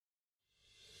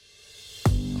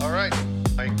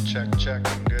Mic check,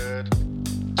 I'm good.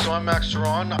 So I'm Max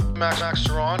Ceron,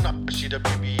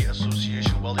 CWB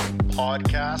Association Welding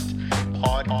Podcast.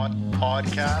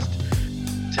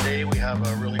 Today we have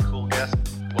a really cool guest,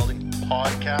 Welding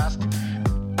Podcast.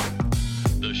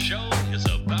 The show is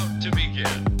about to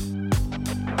begin.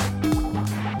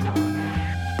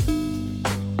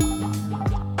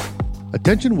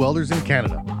 Attention welders in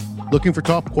Canada. Looking for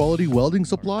top quality welding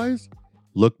supplies?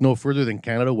 Look no further than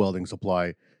Canada Welding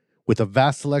Supply. With a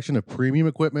vast selection of premium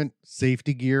equipment,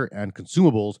 safety gear, and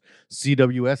consumables,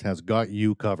 CWS has got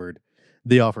you covered.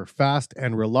 They offer fast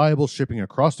and reliable shipping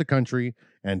across the country,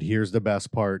 and here's the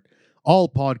best part. All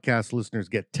podcast listeners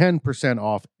get 10%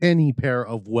 off any pair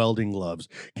of welding gloves.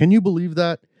 Can you believe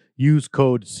that? Use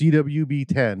code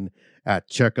CWB10 at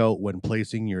checkout when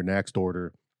placing your next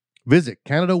order. Visit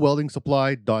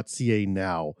CanadaWeldingSupply.ca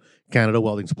now. Canada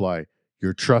Welding Supply,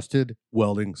 your trusted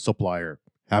welding supplier.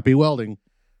 Happy welding.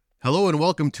 Hello and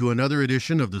welcome to another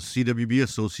edition of the CWB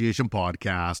Association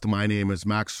podcast. My name is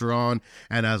Max Ceron,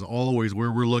 and as always,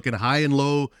 we're looking high and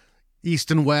low, east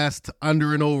and west,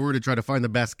 under and over to try to find the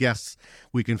best guests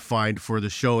we can find for the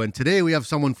show. And today we have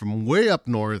someone from way up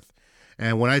north.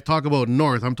 And when I talk about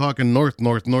north, I'm talking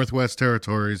northwest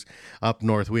territories up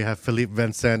north. We have Philippe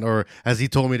Vincent, or as he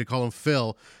told me to call him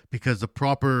Phil, because the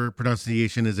proper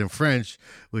pronunciation is in French,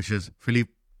 which is Philippe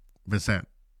Vincent.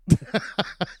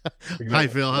 Hi,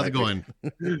 Phil. How's it going?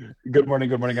 Good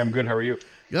morning. I'm good. How are you?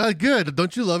 Yeah, good.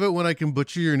 Don't you love it when I can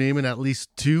butcher your name in at least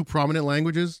two prominent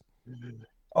languages?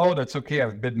 Oh, that's okay.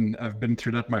 I've been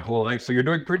through that my whole life. So you're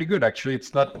doing pretty good, actually.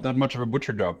 It's not that much of a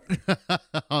butcher job.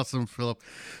 Awesome, Philip.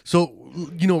 So,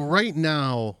 right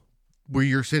now, where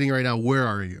you're sitting right now, where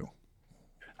are you?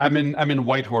 I'm in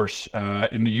Whitehorse,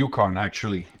 in the Yukon,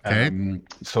 actually. Okay.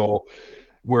 So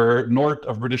we're north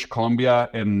of British Columbia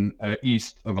and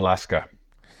east of Alaska.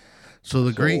 So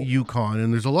the great Yukon,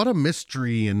 and there's a lot of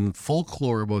mystery and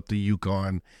folklore about the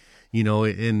Yukon,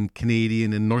 in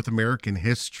Canadian and North American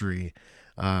history.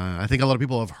 I think a lot of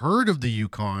people have heard of the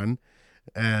Yukon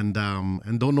and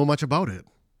don't know much about it.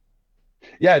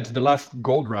 Yeah, it's the last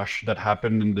gold rush that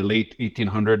happened in the late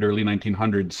 1800s, early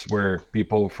 1900s, where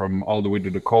people from all the way to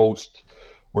the coast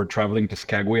were traveling to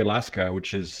Skagway, Alaska,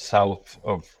 which is south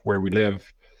of where we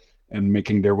live, and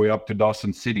making their way up to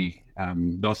Dawson City.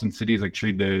 Dawson City is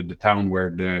actually the town where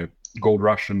the gold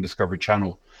rush and Discovery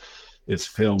Channel is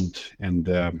filmed, and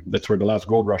that's where the last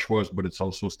gold rush was, but it's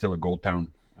also still a gold town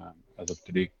as of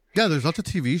today. Yeah, there's lots of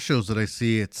TV shows that I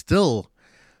see. It's still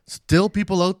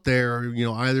people out there,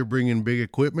 either bringing big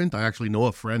equipment. I actually know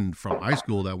a friend from high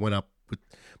school that went up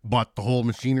bought the whole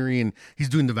machinery, and he's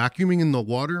doing the vacuuming in the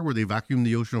water where they vacuum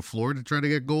the ocean floor to try to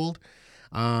get gold.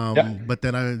 But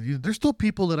then there's still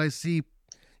people that I see,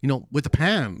 with the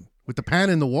pan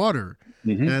in the water,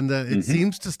 and it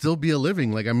seems to still be a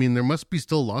living. There must be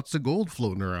still lots of gold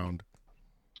floating around.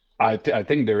 I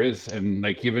think there is, and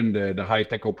even the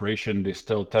high-tech operation, they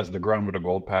still test the ground with a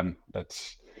gold pan.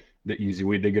 That's the easy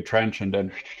way. Dig a trench and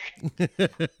then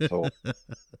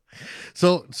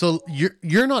So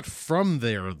you're not from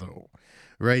there though,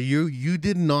 right? You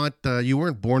did not you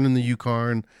weren't born in the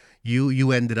Yukon.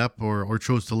 You ended up or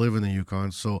chose to live in the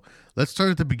Yukon. So let's start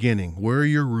at the beginning. Where are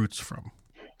your roots from?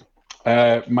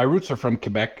 My roots are from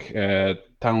Quebec, a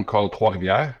town called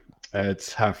Trois-Rivières.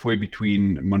 It's halfway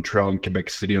between Montreal and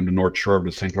Quebec City on the north shore of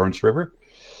the St. Lawrence River.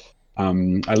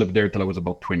 I lived there till I was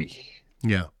about 20.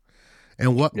 Yeah.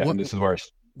 And what this is where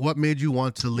what made you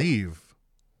want to leave?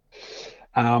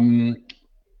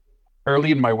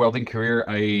 Early in my welding career,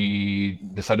 I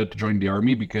decided to join the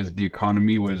army because the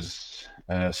economy was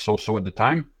so-so at the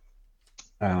time.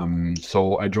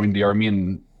 So I joined the army,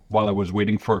 and while I was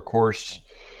waiting for a course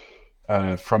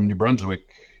from New Brunswick,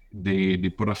 they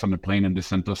put us on a plane and they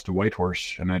sent us to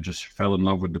Whitehorse, and I just fell in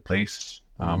love with the place,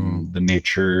 the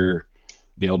nature,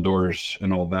 the outdoors,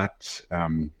 and all that.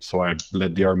 So I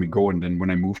let the army go, and then when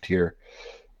I moved here,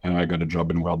 I got a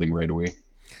job in welding right away.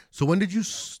 So when did you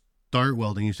start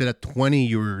welding? You said at 20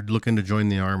 you were looking to join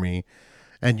the army,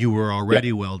 and you were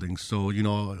already welding. So,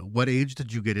 what age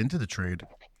did you get into the trade?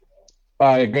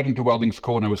 I got into welding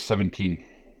school when I was 17.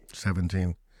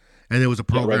 17. And there was a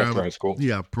program, right after high school.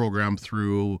 Yeah, program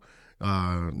through,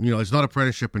 it's not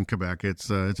apprenticeship in Quebec. It's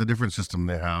a different system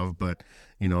they have, but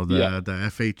the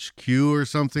FHQ or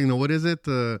something. No, what is it?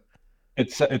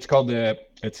 It's called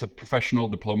it's a professional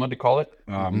diploma, they call it.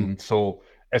 So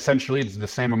essentially, it's the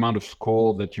same amount of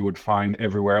school that you would find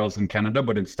everywhere else in Canada,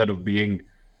 but instead of being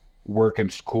work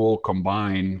and school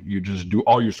combined, you just do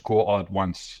all your school all at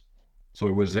once. So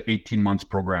it was an 18 months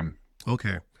program.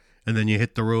 Okay. And then you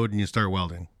hit the road and you start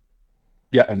welding.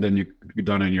 Yeah, and then you're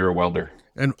done and you're a welder.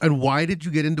 And why did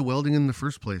you get into welding in the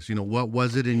first place? What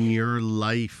was it in your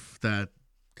life that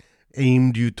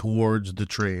aimed you towards the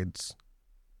trades?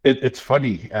 It's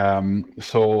funny.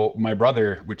 So my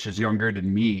brother, which is younger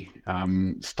than me,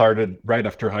 started right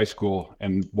after high school,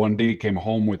 and one day he came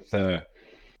home with a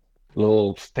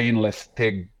little stainless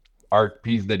TIG art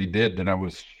piece that he did, and I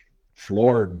was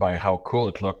floored by how cool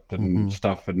it looked and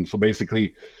stuff. And so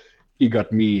basically, he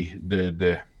got me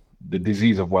the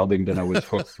disease of welding. Then I was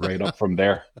hooked right up from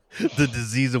there. The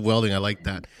disease of welding. I like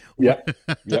that. Yep.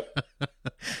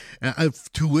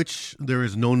 To which there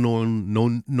is no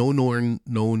known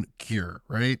cure,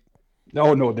 right?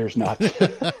 No, there's not.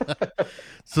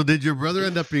 So did your brother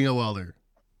end up being a welder?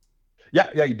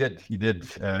 Yeah, he did.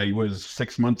 He was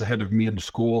 6 months ahead of me in the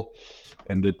school,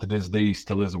 and to this day, he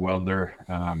still is a welder,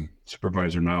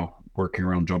 supervisor now, working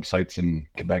around job sites in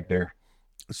Quebec there.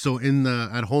 So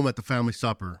at home at the family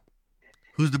supper,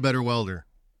 who's the better welder?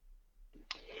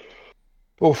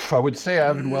 I would say I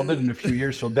haven't welded in a few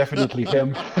years, so definitely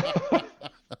him.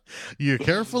 You're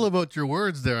careful about your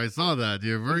words there. I saw that.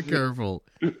 You're very careful.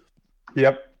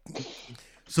 Yep.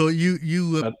 So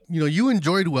you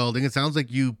enjoyed welding. It sounds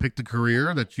like you picked a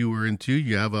career that you were into.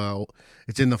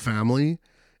 It's in the family,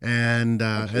 and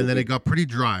then it got pretty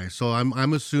dry. So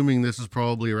I'm assuming this is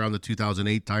probably around the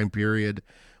 2008 time period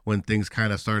when things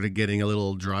kind of started getting a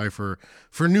little dry for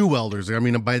new welders. I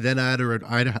mean, by then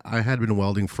I had been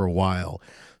welding for a while.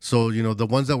 So, the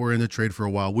ones that were in the trade for a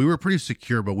while, we were pretty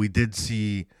secure, but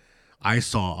I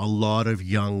saw a lot of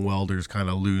young welders kind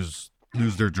of lose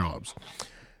their jobs.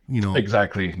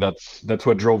 Exactly. That's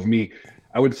what drove me.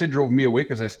 I would say drove me away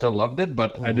because I still loved it,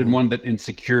 but I didn't want that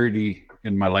insecurity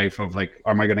in my life of like,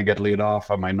 am I going to get laid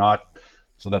off? Am I not?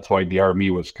 So that's why the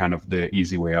Army was kind of the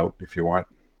easy way out, if you want.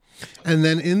 And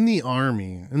then in the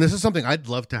Army, and this is something I'd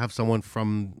love to have someone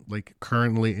from like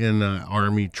currently in an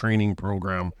Army training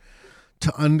program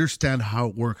to understand how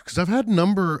it works. Because I've had a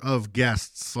number of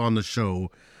guests on the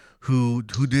show who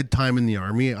did time in the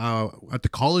Army. At the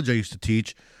college I used to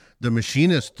teach, the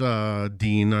machinist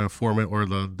dean, foreman, or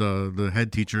the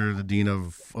head teacher, the dean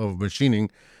of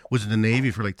machining, was in the Navy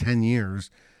for like 10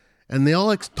 years. And they all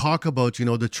like talk about,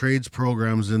 the trades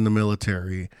programs in the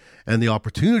military and the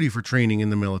opportunity for training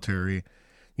in the military,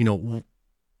 and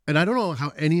I don't know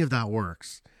how any of that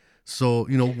works. So,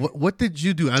 what did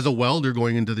you do as a welder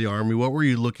going into the Army? What were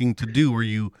you looking to do? Were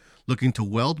you looking to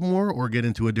weld more or get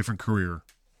into a different career?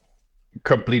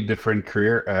 Complete different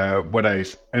career. What I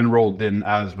enrolled in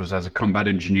was as a combat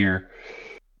engineer,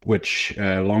 which,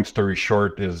 long story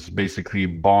short, is basically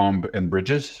bomb and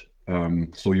bridges.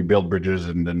 So you build bridges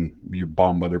and then you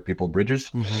bomb other people's bridges.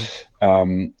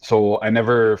 So I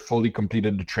never fully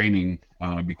completed the training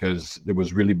because it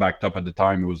was really backed up at the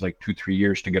time. It was like 2-3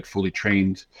 years to get fully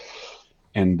trained.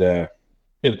 And I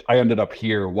ended up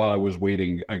here while I was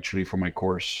waiting actually for my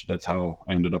course. That's how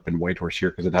I ended up in Whitehorse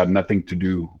here, because it had nothing to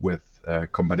do with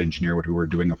combat engineer, what we were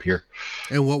doing up here.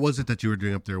 And what was it that you were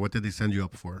doing up there? What did they send you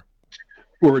up for?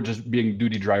 We were just being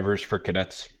duty drivers for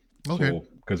cadets. Okay.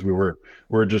 Because we were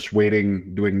just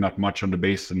waiting, doing not much on the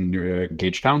base in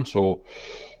Gagetown. So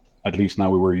at least now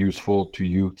we were useful to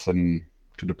youths and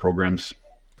to the programs.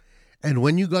 And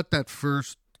when you got that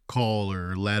first call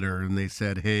or letter and they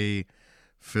said, hey,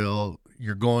 Phil,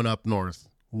 you're going up north,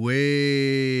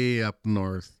 way up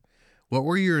north, what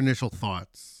were your initial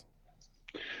thoughts?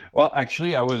 Well,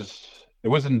 actually, it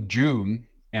was in June.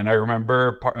 And I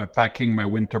remember packing my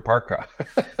winter parka,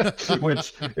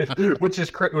 which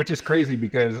is crazy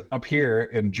because up here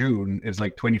in June it's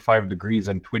like 25 degrees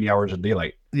and 20 hours of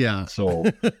daylight. Yeah. So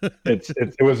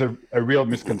it was a real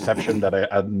misconception that I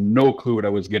had no clue what I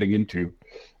was getting into.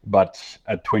 But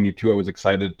at 22, I was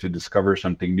excited to discover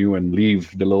something new and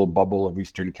leave the little bubble of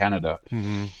Eastern Canada.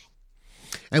 Mm-hmm.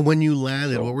 And when you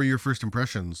landed, what were your first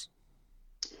impressions?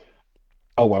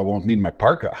 Oh, I won't need my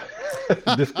parka.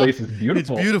 This place is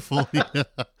beautiful. It's beautiful. Yeah.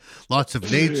 Lots of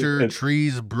nature,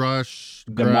 trees, brush,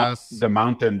 grass. The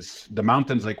mountains,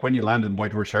 like when you land in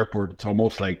Whitehorse Airport, it's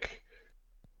almost like,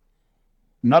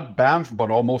 not Banff,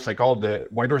 but almost like all the,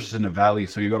 Whitehorse is in a valley,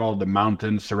 so you got all the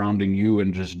mountains surrounding you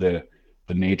and just the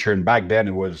nature. And back then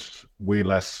it was way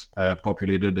less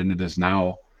populated than it is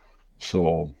now.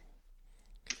 So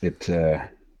it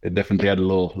definitely had a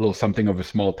little something of a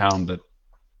small town that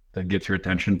gets your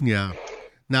attention. Yeah.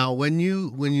 Now, when you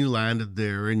landed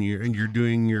there and you're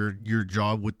doing your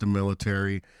job with the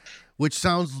military, which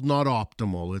sounds not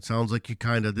optimal. It sounds like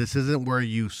this isn't where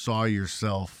you saw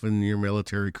yourself in your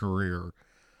military career.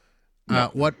 No.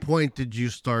 At what point did you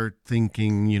start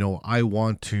thinking, I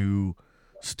want to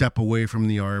step away from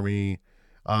the Army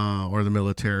or the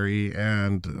military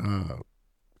and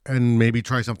and maybe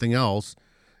try something else.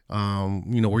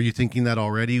 Were you thinking that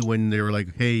already when they were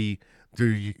like, hey,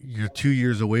 you're 2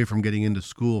 years away from getting into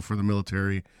school for the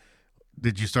military?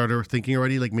 Did you start thinking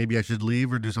already, like maybe I should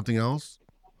leave or do something else?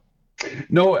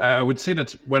 No, I would say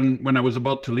that's when I was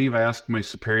about to leave, I asked my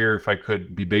superior if I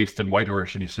could be based in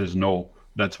Whitehorse, and he says no.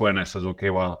 That's when I says, okay,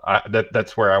 well,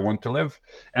 that's where I want to live,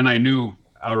 and I knew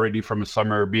already from the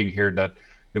summer being here that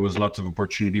there was lots of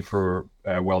opportunity for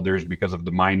welders because of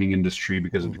the mining industry,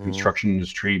 because of the construction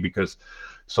industry,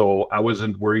 so I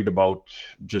wasn't worried about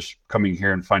just coming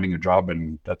here and finding a job,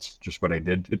 and that's just what I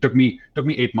did. It took me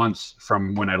 8 months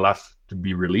from when I left to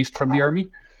be released from the army,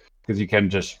 because you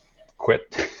can't just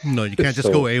quit. No, you can't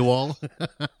just go AWOL.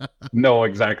 No,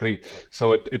 exactly.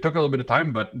 So it took a little bit of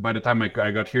time, but by the time I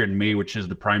got here in May, which is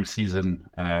the prime season,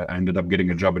 I ended up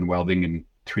getting a job in welding in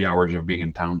 3 hours of being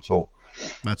in town. So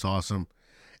that's awesome.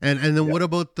 And then what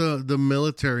about the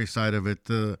military side of it?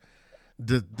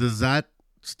 Does that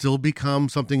still become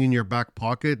something in your back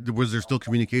pocket? Was there still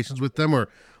communications with them, or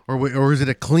is it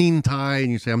a clean tie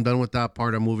and you say, I'm done with that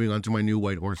part, I'm moving on to my new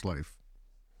Whitehorse life?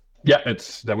 Yeah,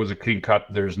 that was a clean cut.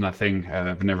 There's nothing.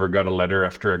 I've never got a letter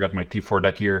after I got my T4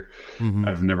 that year.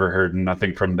 I've never heard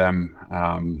nothing from them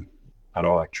at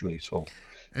all, actually. So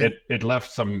it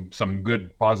left some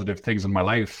good positive things in my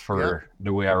life for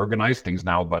the way I organize things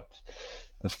now. But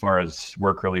as far as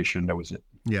work relation, that was it.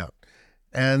 Yeah.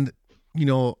 And,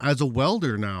 as a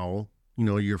welder now,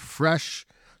 you're fresh.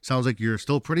 Sounds like you're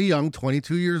still pretty young,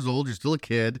 22 years old. You're still a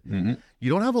kid. You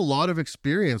don't have a lot of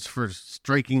experience for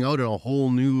striking out in a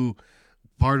whole new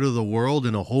part of the world,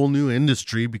 in a whole new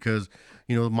industry, because,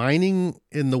 mining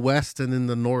in the West and in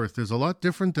the North is a lot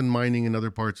different than mining in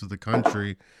other parts of the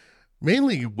country.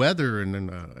 Mainly weather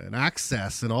and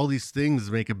access and all these things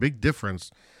make a big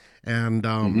difference. And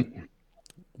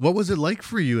what was it like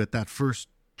for you at that first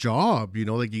job?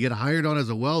 Like you get hired on as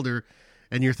a welder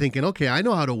and you're thinking, okay, I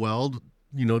know how to weld.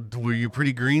 Were you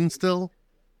pretty green still?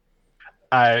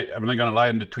 I'm not gonna lie.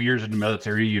 In the 2 years in the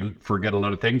military, you forget a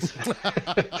lot of things.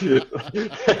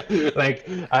 Like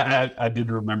I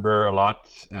did remember a lot.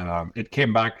 It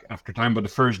came back after time, but the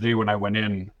first day when I went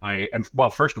in,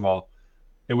 first of all,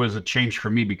 it was a change for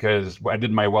me because I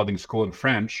did my welding school in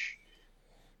French,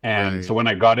 and so when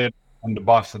I got it, and the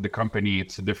boss of the company,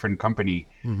 it's a different company,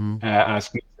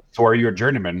 asked me, "So are you a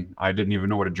journeyman?" I didn't even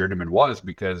know what a journeyman was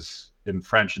because in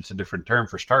French, it's a different term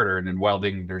for starter, and in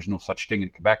welding, there's no such thing in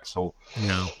Quebec. So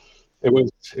it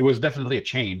was definitely a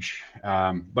change.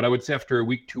 But I would say after a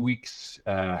week, 2 weeks,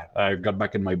 I got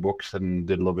back in my books and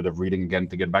did a little bit of reading again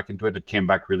to get back into it. It came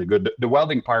back really good. The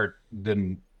welding part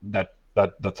didn't.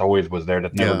 That's always was there.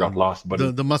 That never got lost.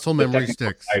 But the muscle memory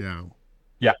sticks. Side,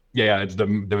 yeah. It's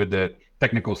the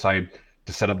technical side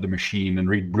to set up the machine and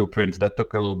read blueprints. That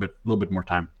took a little bit more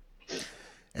time.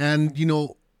 And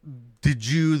did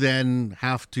you then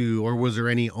have to, or was there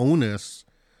any onus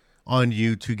on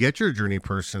you to get your journey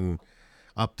person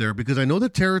up there? Because I know the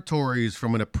territories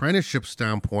from an apprenticeship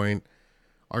standpoint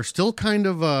are still kind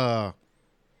of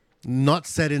not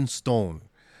set in stone.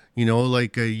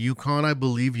 Like Yukon, I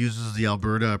believe, uses the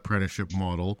Alberta apprenticeship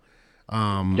model.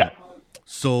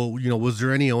 So, was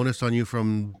there any onus on you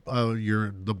from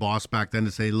the boss back then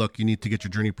to say, look, you need to get your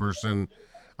journey person,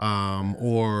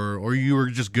 or you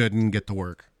were just good and get to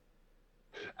work?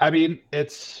 I mean,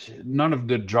 it's none of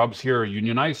the jobs here are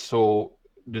unionized, so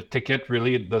the ticket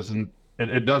really it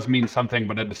does mean something,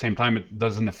 but at the same time, it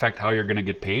doesn't affect how you're going to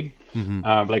get paid.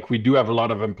 Like we do have a lot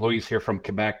of employees here from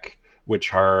Quebec,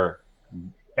 which are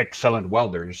excellent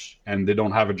welders, and they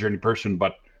don't have a journey person,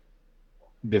 but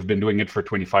they've been doing it for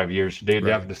 25 years. They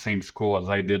have the same school as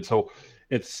I did, so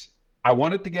I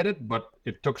wanted to get it, but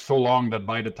it took so long that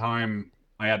by the time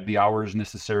I had the hours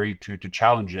necessary to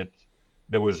challenge it,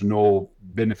 there was no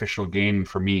beneficial gain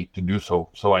for me to do so.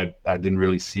 So I didn't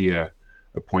really see a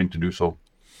point to do so.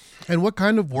 And what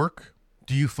kind of work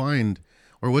do you find,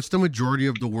 or what's the majority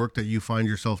of the work that you find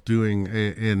yourself doing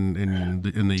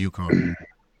in the Yukon?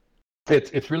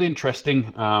 It's really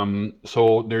interesting.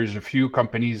 So there's a few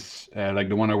companies like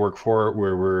the one I work for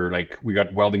where we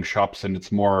got welding shops, and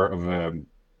it's more of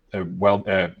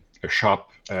a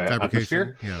shop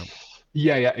atmosphere.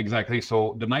 Yeah, exactly.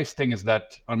 So the nice thing is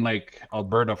that unlike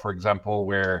Alberta, for example,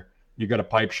 where you got a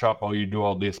pipe shop, all you do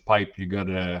all this pipe, you got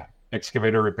a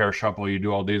excavator repair shop, all you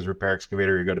do all this repair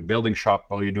excavator, you got a building shop,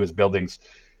 all you do is buildings.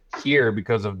 Here,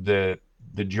 because of the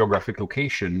geographic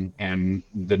location and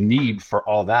the need for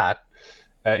all that,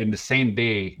 in the same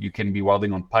day, you can be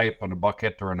welding on pipe, on a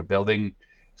bucket, or on a building.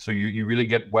 So you really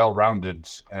get well-rounded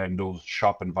in those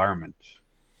shop environments.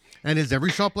 And is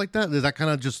every shop like that? Is that kind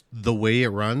of just the way it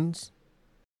runs?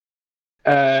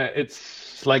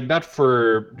 It's like that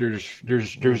for there's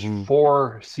Hmm.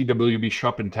 4 CWB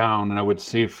shop in town, and I would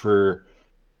say for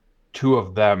two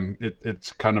of them,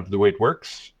 it's kind of the way it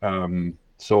works.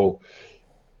 So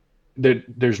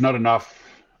there's not enough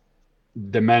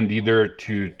demand either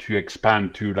to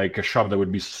expand to like a shop that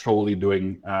would be solely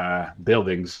doing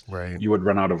buildings. Right. You would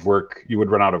run out of work. You would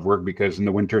run out of work because in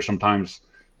the winter sometimes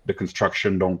the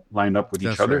construction don't line up with each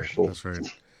That's other. right. So That's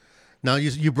right. Now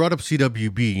you brought up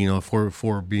CWB,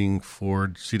 for being for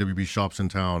CWB shops in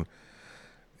town.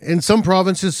 In some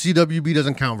provinces, CWB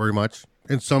doesn't count very much.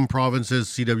 In some provinces,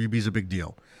 CWB is a big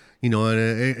deal. And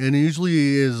it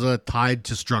usually is tied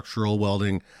to structural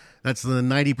welding. That's the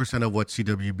 90% of what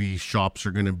CWB shops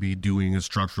are going to be doing is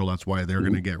structural. That's why they're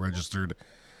going to get registered.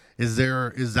 Is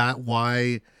that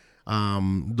why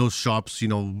those shops,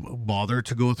 bother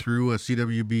to go through a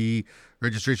CWB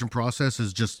registration process?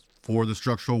 Is just for the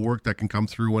structural work that can come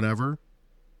through whenever?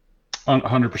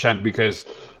 100% because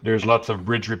there's lots of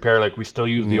bridge repair. Like we still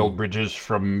use the Mm. old bridges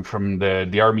from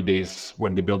the army days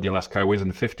when they built the Alaska highways in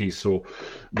the 50s. So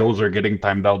those are getting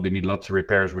timed out. They need lots of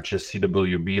repairs, which is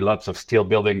CWB. Lots of steel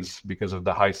buildings because of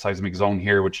the high seismic zone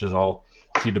here, which is all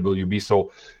CWB.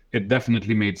 So it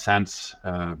definitely made sense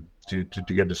to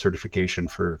get the certification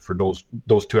for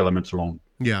those two elements alone.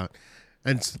 Yeah,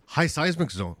 and high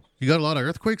seismic zone. You got a lot of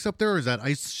earthquakes up there, or is that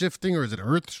ice shifting, or is it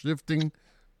earth shifting?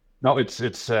 No, it's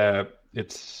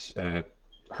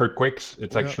earthquakes.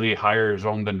 It's Yeah. actually higher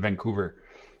zone than Vancouver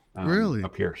Really?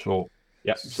 up here. So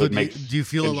yeah, so So it do makes you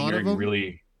feel a lot of engineering them?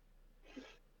 really.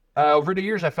 Over the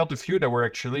years, I felt a few that were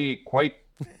actually quite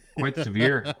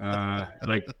severe.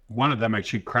 Like one of them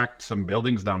actually cracked some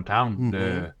buildings downtown.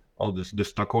 Hmm. All the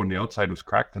stucco on the outside was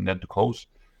cracked, and they had to close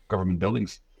government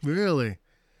buildings. Really?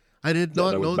 I did That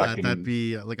not was know back that. That'd in.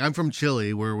 be like I'm from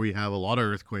Chile, where we have a lot of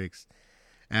earthquakes.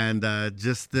 And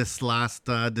just this last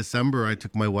December, I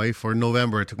took my wife, or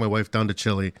November, I took my wife down to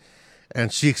Chile,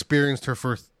 and she experienced her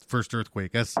first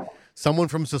earthquake. As someone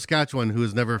from Saskatchewan who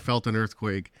has never felt an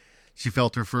earthquake, she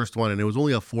felt her first one, and it was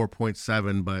only a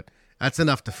 4.7, but that's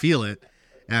enough to feel it.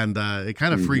 And it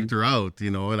kind of Mhm. freaked her out,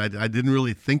 and I didn't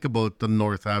really think about the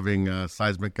north having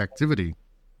seismic activity.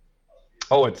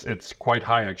 Oh, it's quite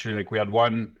high actually. Like we had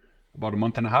one about a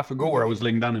month and a half ago where I was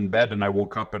laying down in bed and I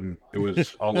woke up and it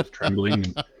was almost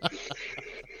trembling.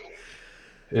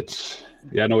 It's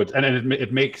yeah, no, it's and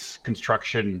it makes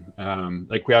construction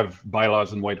like we have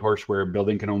bylaws in Whitehorse where a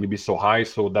building can only be so high,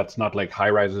 so that's not like high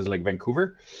rises like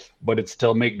Vancouver, but it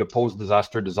still make the post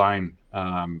disaster design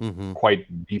Hmm.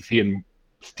 quite beefy and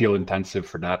steel intensive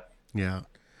for that. Yeah.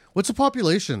 What's the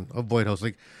population of White House?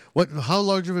 Like, how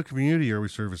large of a community are we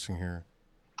servicing here?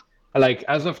 Like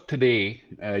as of today,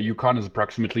 Yukon is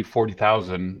approximately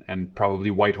 40,000, and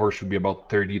probably Whitehorse would be about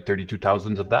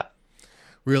 32,000 of that.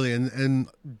 Really, and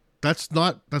that's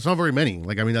not very many.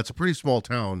 Like, I mean, that's a pretty small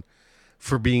town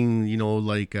for being,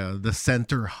 like the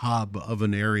center hub of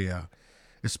an area,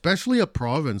 especially a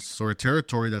province or a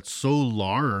territory that's so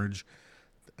large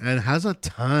and has a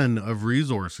ton of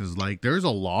resources. Like, there's a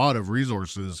lot of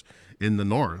resources in the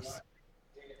north.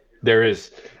 There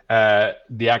is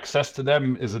the access to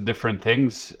them is a different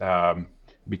things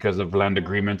because of land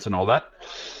agreements and all that.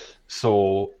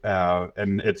 So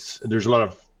and there's a lot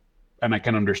of and I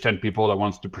can understand people that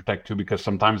wants to protect too because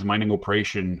sometimes mining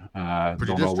operation Pretty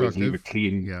don't always leave destructive. it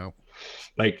clean. Yeah.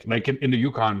 Like in the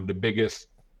Yukon, the biggest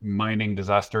mining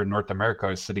disaster in North America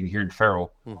is sitting here in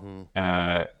Faro. Hmm.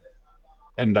 Uh,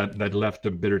 and that left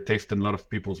a bitter taste in a lot of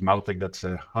people's mouth. Like that's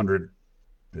 100,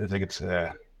 I think it's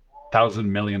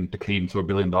 1,000 million to clean, so $1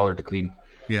 billion to clean.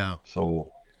 Yeah.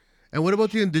 So And what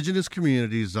about the indigenous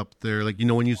communities up there? Like,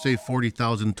 when you say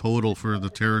 40,000 total for the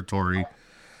territory,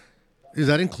 is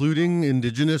that including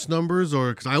indigenous numbers?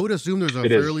 Or, because I would assume there's a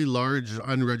it is. fairly large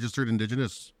unregistered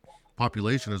indigenous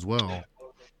population as well.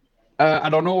 I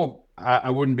don't know. I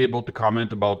wouldn't be able to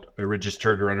comment about a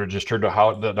registered or unregistered or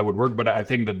how that would work, but I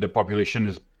think that the population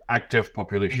is active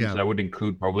population, Yeah. so that would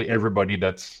include probably everybody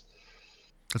It's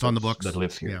on the books. that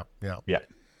lives here. Yeah. Yeah. Yeah.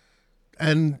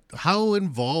 And how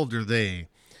involved are they,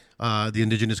 the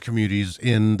indigenous communities,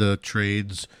 in the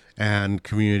trades and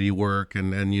community work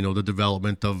and the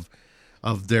development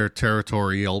of their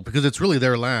territorial, because it's really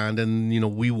their land,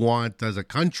 and we want, as a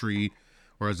country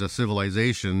or as a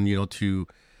civilization,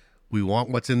 we want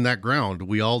what's in that ground.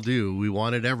 We all do. We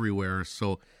want it everywhere.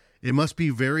 So it must be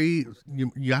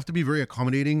you have to be very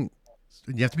accommodating.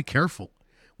 You have to be careful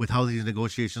with how these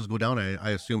negotiations go down, I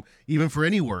assume, even for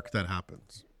any work that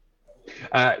happens.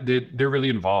 They're really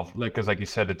involved, like because like you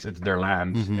said, it's their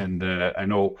land, Hmm. and I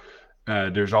know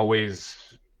there's always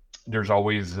there's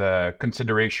always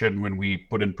consideration when we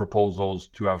put in proposals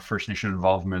to have First Nation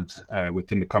involvement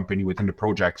within the company, within the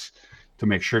projects, to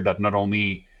make sure that not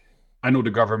only I know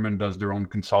the government does their own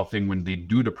consulting when they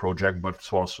do the project, but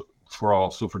it's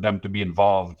also for them to be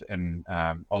involved, and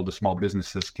all the small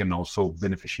businesses can also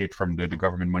beneficiate from the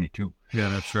government money too. Yeah,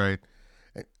 that's right.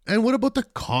 And what about the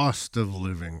cost of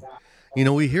living? You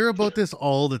know, we hear about this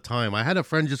all the time. I had a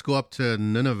friend just go up to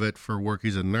Nunavut for work.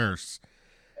 He's a nurse.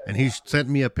 And he sent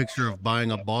me a picture of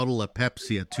buying a bottle of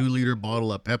Pepsi, a 2-liter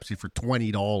bottle of Pepsi for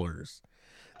 $20.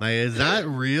 Now, is that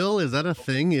real? Is that a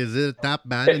thing? Is it that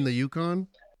bad in the Yukon?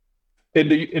 In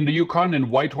the Yukon and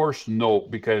Whitehorse, no,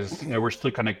 because we're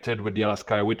still connected with the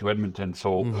Alaska Highway to Edmonton,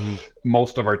 so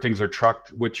most of our things are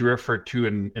trucked. What you refer to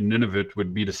in Nunavut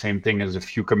would be the same thing as a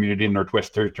few community in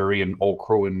Northwest Territory and Old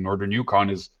Crow in Northern Yukon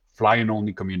is fly-in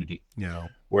only community. Yeah.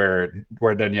 Where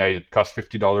then it costs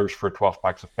 $50 for 12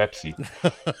 packs of Pepsi.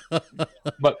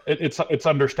 But it's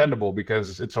understandable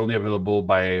because it's only available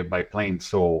by plane.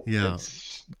 So yeah,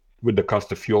 with the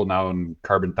cost of fuel now and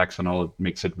carbon tax and all, it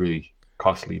makes it really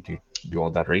costly to do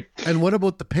all that, right? And what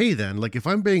about the pay then? Like if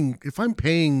I'm paying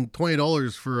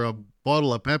 $20 for a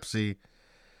bottle of Pepsi,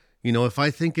 you know, if I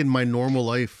think in my normal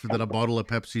life that a bottle of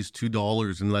Pepsi is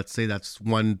 $2, and let's say that's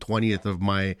 1/20th of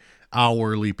my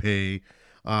hourly pay,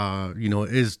 you know,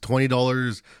 is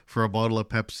 $20 for a bottle of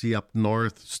Pepsi up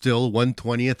north still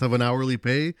 1/20th of an hourly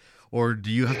pay? Or do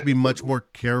you have to be much more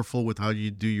careful with how you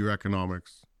do your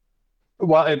economics?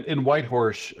 Well, in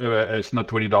Whitehorse, it's not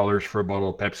 $20 for a bottle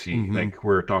of Pepsi. Like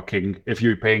we're talking, if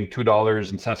you're paying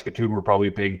 $2 in Saskatoon, we're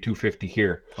probably paying $2.50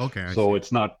 here. Okay. So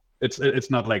it's not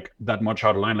like that much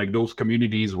out of line. Like those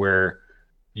communities where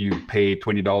you pay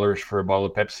 $20 for a bottle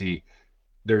of Pepsi,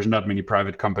 there's not many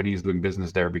private companies doing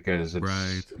business there because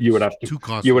you would have to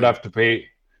pay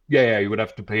you would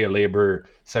have to pay a labor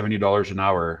 $70 an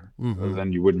hour,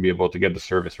 then you wouldn't be able to get the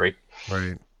service, right?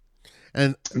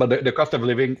 But the cost of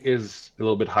living is a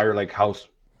little bit higher, like house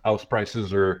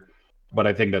prices but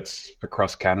I think that's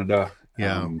across Canada.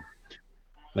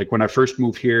 Like when I first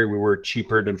moved here, we were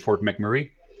cheaper than Fort McMurray,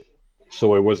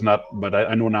 so it was not, but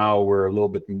I know now we're a little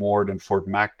bit more than Fort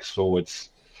Mac, so it's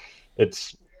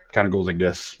kind of goes like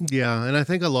this. Yeah, and I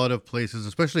think a lot of places,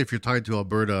 especially if you're tied to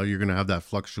Alberta, you're going to have that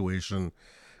fluctuation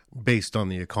based on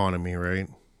the economy, right?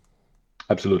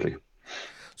 Absolutely.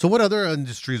 So what other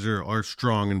industries are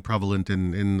strong and prevalent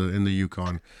in the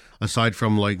Yukon, aside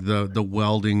from like the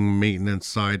welding maintenance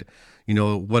side? You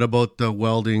know, what about the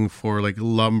welding for like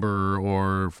lumber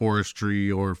or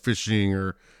forestry or fishing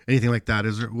or anything like that?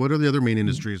 What are the other main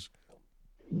industries?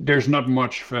 There's not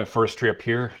much forestry up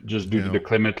here, just due to the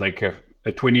climate. Like a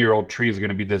 20-year-old tree is going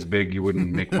to be this big, you wouldn't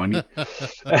make money.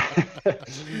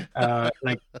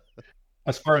 Like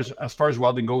as far as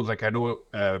welding goes, like I know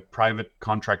private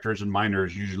contractors and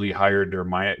miners usually hire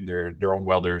their own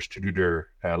welders to do their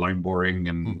line boring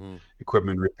and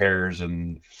equipment repairs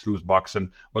and sluice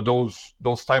boxing. But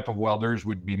those type of welders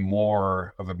would be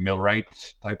more of a millwright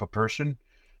type of person.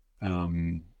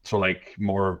 So like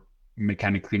more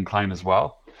mechanically inclined as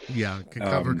well. Yeah,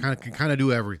 can kind of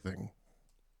do everything.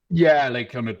 Yeah,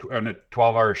 like on a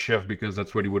 12-hour shift, because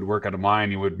that's what he would work at a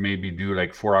mine. He would maybe do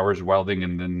like 4 hours welding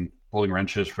and then pulling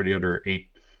wrenches for the other 8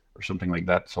 or something like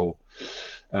that. So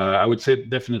I would say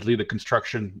definitely the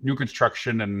new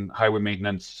construction and highway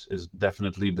maintenance is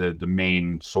definitely the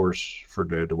main source for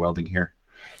the welding here.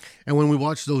 And when we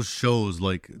watch those shows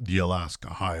like the Alaska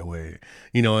Highway,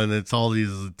 you know, and it's all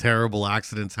these terrible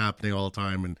accidents happening all the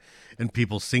time and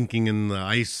people sinking in the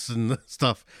ice and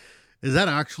stuff, is that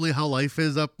actually how life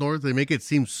is up north? They make it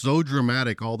seem so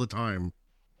dramatic all the time.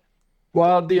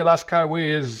 Well, the Alaska Highway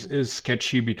is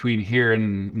sketchy between here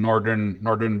and northern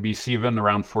BC, even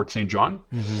around Fort St. John,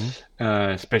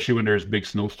 especially when there's big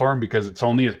snowstorm, because it's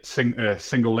only a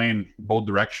single lane both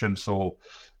directions. So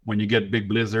when you get big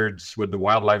blizzards with the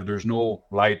wildlife, there's no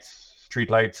lights, street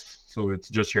lights, so it's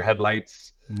just your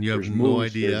headlights. You have no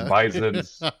idea. There's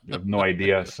bisons. You have no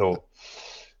idea. So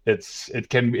it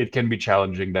can be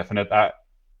challenging, definitely.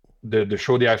 The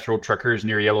show, The Ice Road Truckers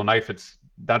near Yellowknife,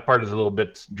 that part is a little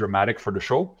bit dramatic for the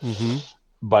show,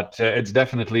 but it's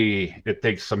definitely, it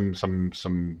takes some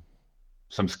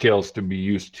skills to be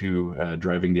used to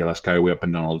driving the Alaska Highway up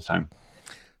and down all the time.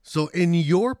 So in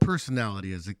your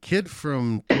personality as a kid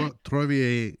from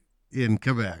Trois-Rivières in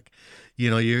Quebec, you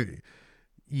know,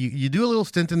 you do a little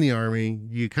stint in the army,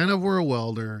 you kind of were a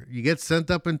welder, you get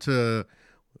sent up into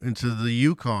the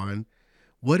Yukon.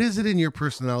 What is it in your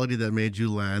personality that made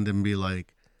you land and be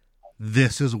like,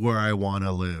 this is where I want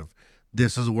to live.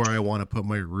 This is where I want to put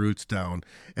my roots down.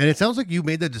 And it sounds like you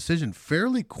made that decision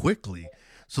fairly quickly.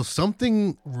 So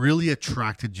something really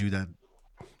attracted you that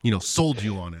sold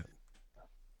you on it?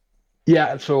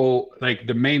 Yeah, so like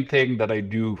the main thing that I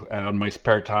do on my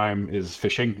spare time is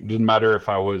fishing. It doesn't matter if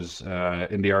I was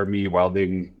in the army,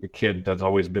 welding, a kid, that's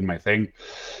always been my thing.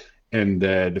 And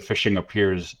the fishing up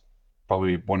here is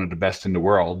probably one of the best in the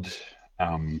world.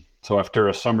 So after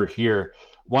a summer here,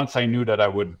 once I knew that I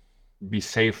would be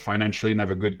safe financially and have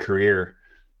a good career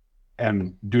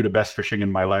and do the best fishing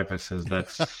in my life, I says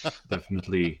that's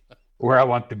definitely where I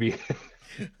want to be.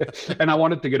 And I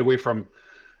wanted to get away from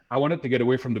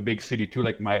the big city too.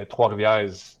 Like my Trois-Rivières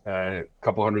is a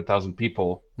couple 100,000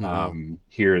 people.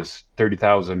 Here is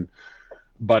 30,000.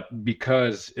 But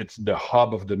because it's the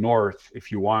hub of the north,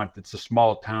 if you want, it's a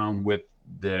small town with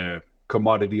the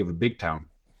commodity of a big town,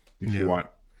 if you want.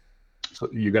 So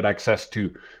you got access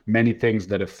to many things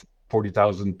that a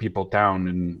 40,000 people town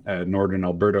in northern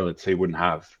Alberta, let's say, wouldn't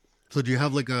have. So do you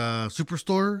have like a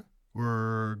superstore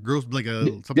or girls like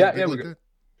something yeah, like that?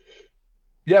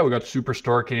 Yeah, we got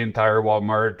Superstore, Canadian Tire,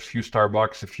 Walmart, a few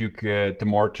Starbucks, a few Tim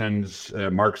Hortons,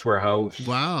 Mark's Warehouse.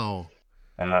 Wow.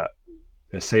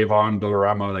 Save-On,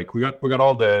 Dollarama. Like we got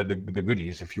all the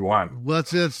goodies if you want. Well,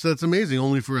 that's amazing.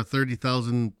 Only for a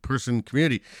 30,000 person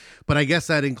community, but I guess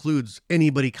that includes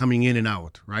anybody coming in and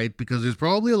out, right? Because there's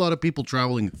probably a lot of people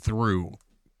traveling through.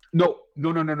 No.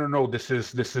 This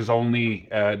is only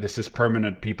this is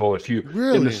permanent people. If you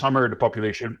Really? in the summer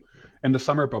population,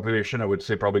 I would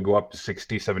say probably go up to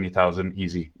 60, 70,000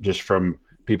 easy, just from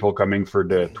people coming for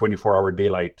the 24-hour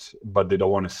daylight, but they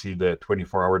don't want to see the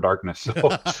 24-hour darkness. So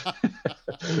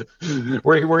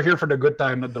we're here for the good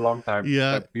time, not the long time.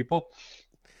 Yeah, people.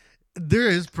 There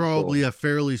is probably a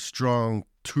fairly strong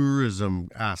tourism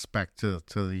aspect to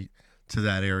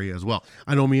that area as well.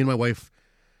 I know me and my wife,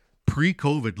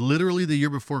 pre-COVID, literally the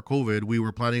year before COVID, we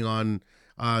were planning on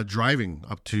driving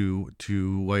up to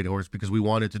Whitehorse because we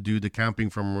wanted to do the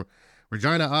camping from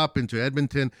Regina up into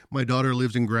Edmonton. My daughter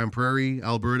lives in Grand Prairie,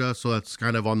 Alberta, so that's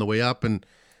kind of on the way up. And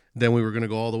then we were going to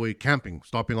go all the way camping,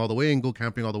 stopping all the way and go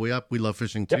camping all the way up. We love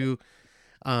fishing too.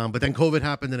 But then COVID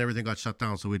happened and everything got shut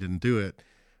down, so we didn't do it.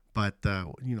 But,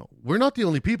 we're not the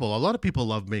only people. A lot of people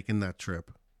love making that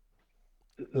trip.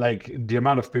 Like the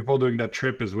amount of people doing that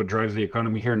trip is what drives the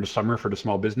economy here in the summer for the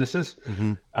small businesses.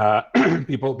 Mm-hmm.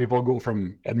 People go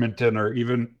from Edmonton, or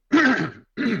even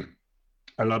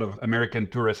a lot of American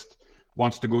tourists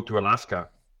wants to go to Alaska,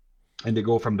 and they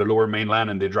go from the lower mainland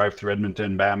and they drive through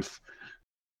Edmonton, Banff,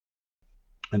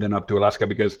 and then up to Alaska,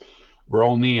 because we're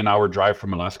only an hour drive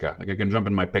from Alaska. Like I can jump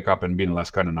in my pickup and be in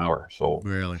Alaska in an hour. So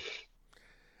really,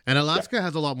 and Alaska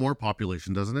has a lot more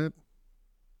population, doesn't it?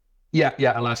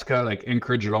 Yeah. Alaska, like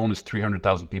Anchorage alone is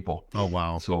 300,000 people. Oh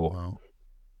wow! So, wow.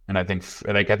 And I think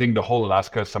the whole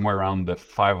Alaska is somewhere around the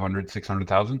 500,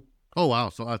 600,000. Oh wow!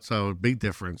 So that's a big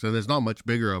difference, and there's not much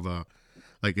bigger of a,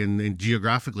 like in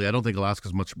geographically, I don't think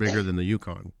Alaska's much bigger than the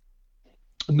Yukon.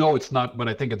 No, it's not, but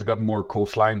I think it's got more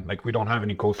coastline. Like we don't have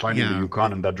any coastline in the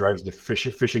Yukon, and that drives the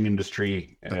fishing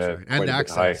industry. Right. And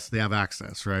access, they have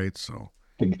access, right? So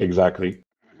exactly.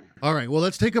 All right, well,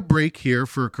 let's take a break here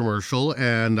for a commercial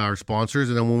and our sponsors,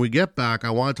 and then when we get back, I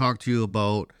want to talk to you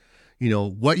about,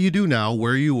 what you do now,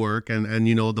 where you work, and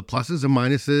the pluses and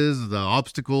minuses, the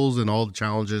obstacles, and all the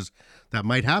challenges that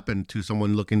might happen to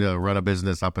someone looking to run a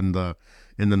business up in the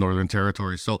Northern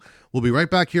Territory. So we'll be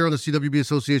right back here on the CWB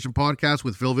Association podcast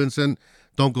with Phil Vincent.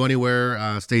 Don't go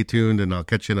anywhere. Stay tuned, and I'll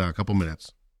catch you in a couple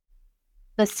minutes.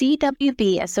 The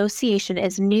CWB Association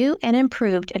is new and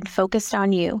improved and focused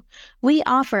on you. We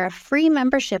offer a free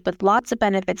membership with lots of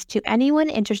benefits to anyone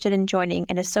interested in joining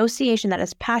an association that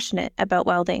is passionate about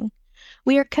welding.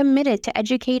 We are committed to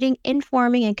educating,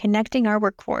 informing, and connecting our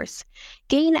workforce.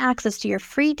 Gain access to your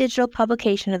free digital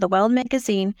publication of the Weld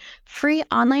magazine, free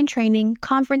online training,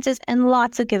 conferences, and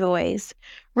lots of giveaways.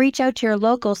 Reach out to your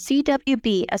local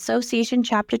CWB Association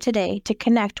chapter today to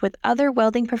connect with other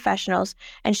welding professionals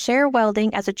and share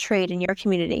welding as a trade in your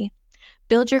community.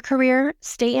 Build your career,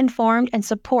 stay informed, and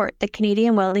support the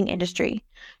Canadian welding industry.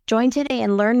 Join today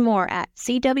and learn more at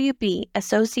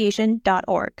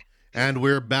cwbassociation.org. And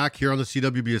we're back here on the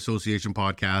CWB Association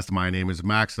podcast. My name is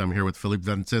Max, and I'm here with Philippe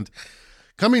Vincent,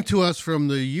 coming to us from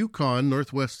the Yukon,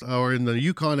 Northwest, or in the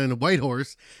Yukon and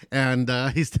Whitehorse. And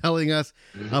he's telling us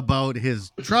about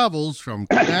his travels from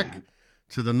Quebec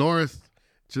to the north,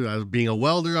 to being a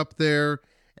welder up there.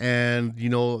 And,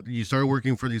 you started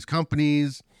working for these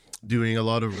companies, doing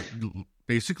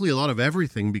basically a lot of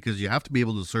everything, because you have to be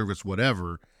able to service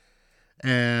whatever.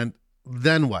 And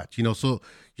then what? So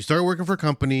you started working for a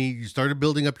company, you started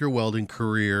building up your welding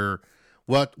career.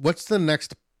 What's the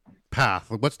next path?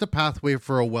 What's the pathway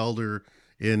for a welder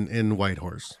in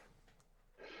Whitehorse?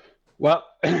 Well,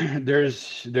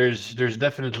 there's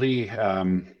definitely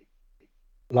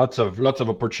lots of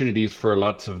opportunities for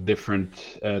lots of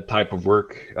different type of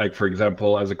work. Like for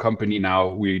example, as a company now,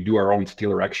 we do our own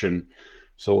steel erection.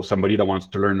 So somebody that wants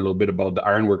to learn a little bit about the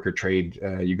ironworker trade,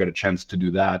 you got a chance to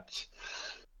do that.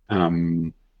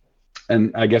 And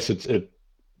I guess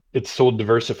it's so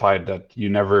diversified that you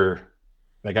never,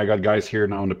 like I got guys here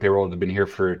now on the payroll that have been here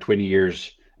for 20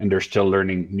 years and they're still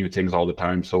learning new things all the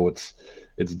time. So it's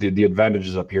the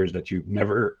advantages up here is that you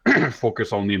never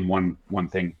focus only in one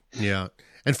thing. Yeah.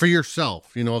 And for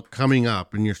yourself, coming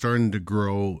up and you're starting to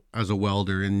grow as a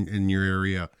welder in your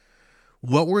area,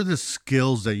 what were the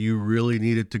skills that you really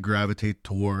needed to gravitate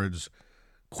towards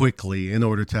quickly in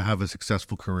order to have a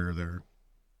successful career there?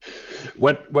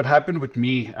 What happened with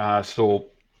me, so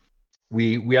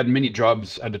we had many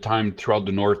jobs at the time throughout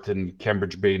the north in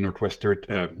Cambridge Bay, Northwestern,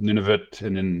 Nunavut,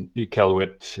 and in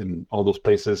Iqaluit, and all those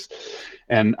places.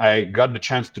 And I got the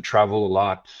chance to travel a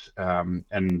lot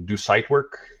and do site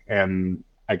work. And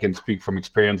I can speak from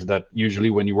experience that usually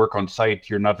when you work on site,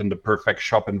 you're not in the perfect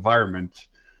shop environment.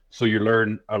 So you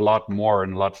learn a lot more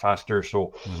and a lot faster.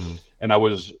 So, and I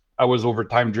was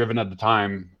overtime driven at the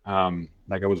time.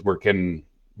 Like I was working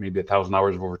maybe 1,000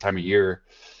 hours of overtime a year.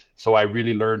 So I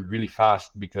really learned really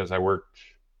fast because I worked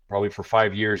probably for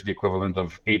 5 years, the equivalent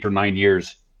of 8 or 9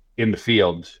 years in the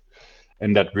field.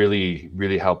 And that really,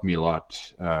 really helped me a lot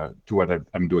to what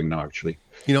I'm doing now, actually.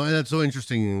 And that's so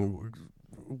interesting.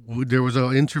 There was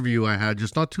an interview I had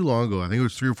just not too long ago. I think it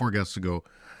was 3 or 4 guests ago,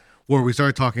 where we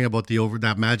started talking about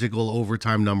that magical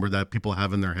overtime number that people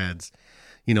have in their heads.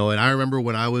 And I remember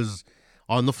when I was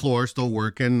on the floor still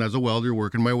working as a welder,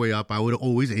 working my way up, I would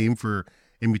always aim for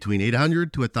in between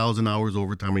 800 to 1,000 hours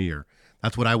overtime a year.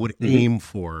 That's what I would aim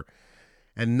for.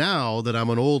 And now that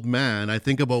I'm an old man, I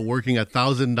think about working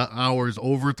 1,000 hours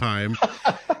overtime,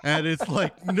 and it's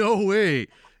like, no way.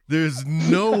 There's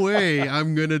no way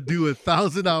I'm going to do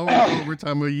 1,000 hours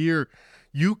overtime a year.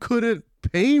 You couldn't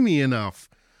pay me enough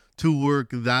to work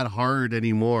that hard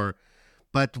anymore.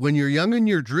 But when you're young and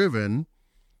you're driven,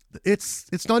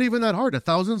 it's not even that hard.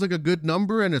 1,000 is like a good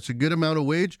number, and it's a good amount of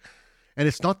wage. And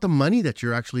it's not the money that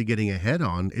you're actually getting ahead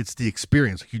on. It's the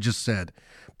experience, like you just said.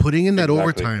 Putting in that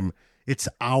overtime, it's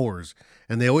hours.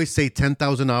 And they always say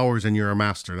 10,000 hours and you're a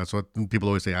master. That's what people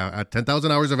always say. At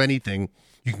 10,000 hours of anything,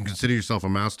 you can consider yourself a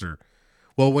master.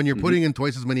 Well, when you're putting in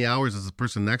twice as many hours as the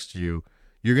person next to you,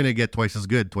 you're going to get twice as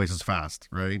good, twice as fast,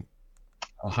 right?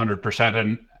 100%.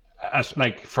 And as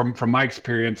like from my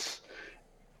experience,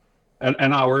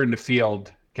 an hour in the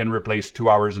field can replace 2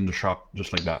 hours in the shop,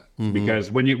 just like that.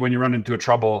 Because when you run into a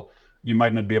trouble, you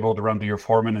might not be able to run to your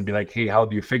foreman and be like, hey, how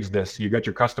do you fix this? You got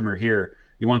your customer here.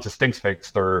 He wants his stinks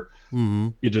fixed, or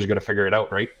you just got to figure it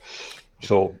out, right?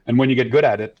 So, and when you get good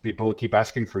at it, people keep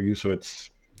asking for you. So it's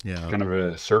kind of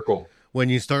a circle. When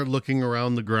you start looking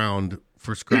around the ground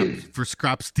for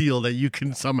scrap steel that you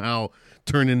can somehow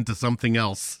turn into something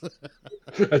else.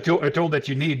 a tool that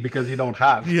you need because you don't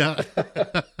have. Yeah.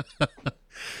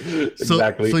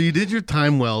 Exactly. So you did your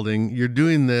time welding. You're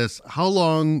doing this. How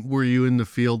long were you in the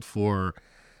field for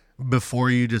before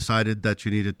you decided that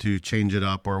you needed to change it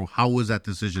up, or how was that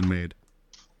decision made?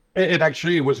 It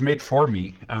actually was made for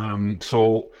me.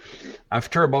 So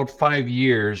after about 5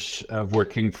 years of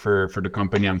working for the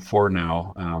company I'm for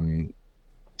now,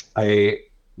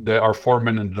 our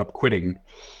foreman ended up quitting.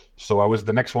 So I was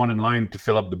the next one in line to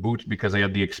fill up the boots because I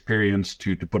had the experience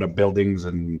to put up buildings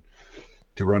and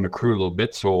to run a crew a little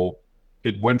bit. So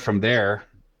it went from there.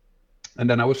 And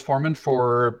then I was foreman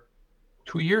for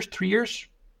 2 years, 3 years,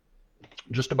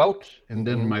 just about. And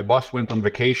then my boss went on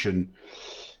vacation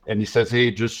and he says,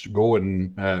 hey, just go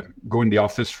and go in the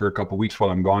office for a couple of weeks while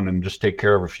I'm gone and just take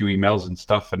care of a few emails and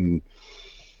stuff. And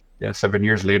 7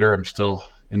 years later, I'm still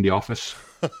in the office.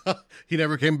 He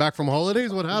never came back from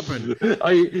holidays? What happened?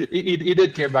 He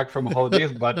did came back from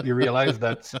holidays, but he realized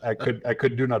that I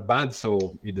could do not bad.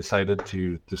 So he decided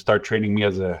to start training me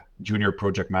as a junior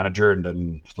project manager, and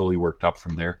then slowly worked up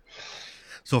from there.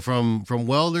 So from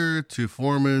welder to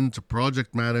foreman to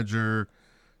project manager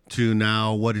to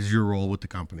now, what is your role with the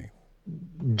company?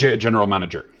 General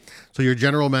manager. So you're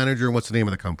general manager, and what's the name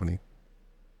of the company?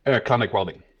 Klondike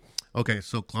Welding. Okay,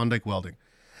 so Klondike Welding.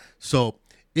 So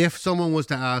if someone was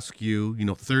to ask you,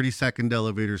 30-second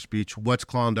elevator speech, what's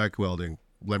Klondike Welding?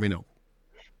 Let me know.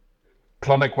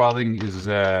 Klondike Welding is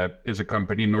a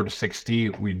company, North of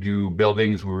 60. We do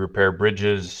buildings, we repair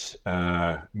bridges.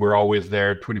 We're always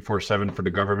there 24/7 for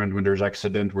the government. When there's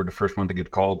accident, we're the first one to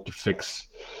get called to fix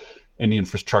any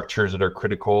infrastructures that are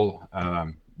critical.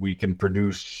 We can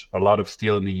produce a lot of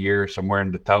steel in a year, somewhere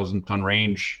in the 1,000-ton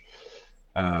range.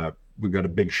 We got a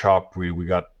big shop. We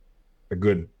got a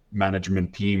good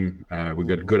management team. We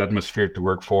got a good atmosphere to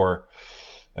work for,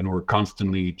 and we're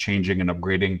constantly changing and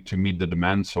upgrading to meet the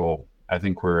demand. So I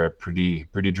think we're a pretty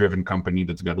driven company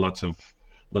that's got lots of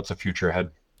future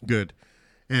ahead. Good.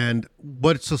 And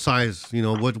what's the size?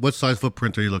 What size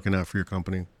footprint are you looking at for your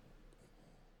company?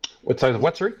 What size of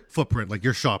what, sorry? Footprint, like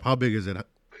your shop. How big is it?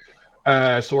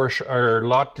 So our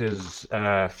lot is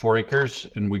 4 acres,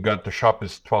 and the shop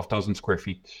is 12,000 square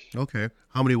feet. Okay.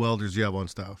 How many welders do you have on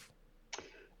staff?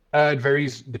 It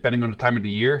varies depending on the time of the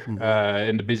year.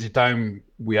 In the busy time,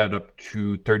 we had up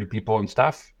to 30 people on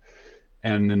staff.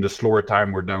 And in the slower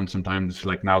time, we're down sometimes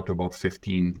like now to about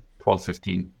 12,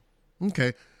 15.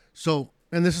 Okay. So,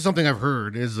 and this is something I've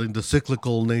heard, is the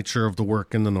cyclical nature of the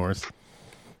work in the north.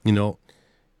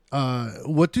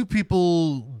 What do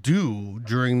people do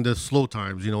during the slow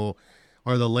times?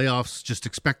 Are the layoffs just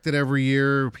expected every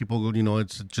year? People go,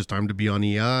 it's just time to be on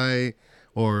EI,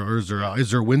 or is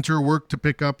there winter work to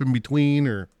pick up in between?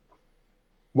 Or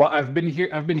well, I've been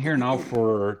here now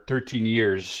for 13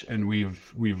 years, and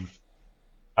we've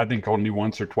I think only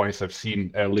once or twice I've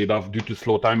seen laid off due to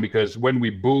slow time, because when we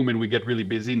boom and we get really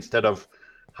busy, instead of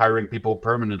hiring people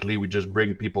permanently, we just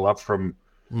bring people up from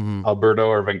Alberta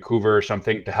or Vancouver or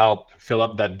something to help fill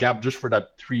up that gap just for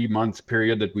that 3 months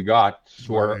period that we got.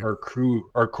 So Right.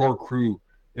 our core crew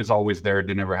is always there.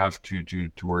 They never have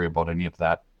to worry about any of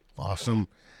that. Awesome.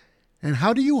 And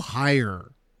how do you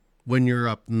hire when you're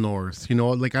up north?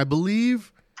 I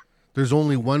believe there's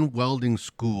only one welding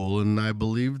school, and I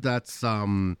believe that's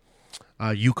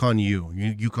Yukon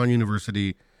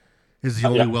University is the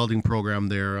only welding program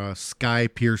there. Sky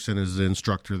Pearson is the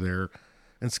instructor there.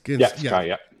 And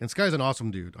Sky, And Sky's an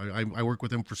awesome dude. I work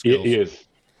with him for skills. He is.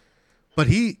 But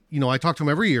I talk to him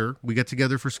every year. We get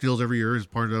together for skills every year as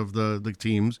part of the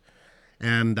teams.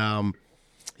 And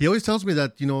he always tells me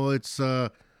that, it's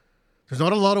there's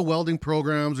not a lot of welding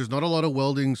programs. There's not a lot of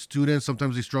welding students.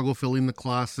 Sometimes they struggle filling the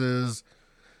classes.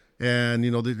 And,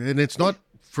 and it's not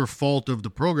for fault of the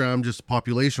program, just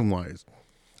population-wise.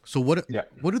 So what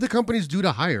do the companies do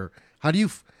to hire? How do you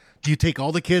take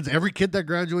all the kids, every kid that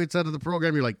graduates out of the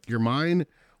program, you're mine?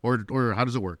 Or how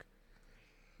does it work?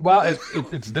 Well,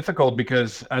 it's difficult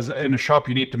because as in a shop,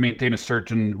 you need to maintain a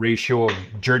certain ratio of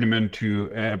journeymen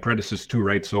to apprentices too,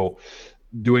 right? So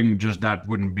doing just that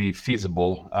wouldn't be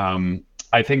feasible.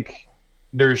 I think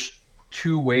there's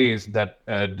 2 ways that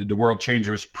the world changed.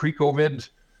 There's pre-COVID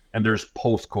and there's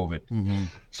post-COVID. Mm-hmm.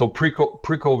 So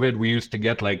pre-COVID, we used to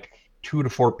get like 2 to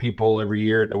 4 people every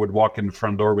year that would walk in the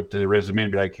front door with the resume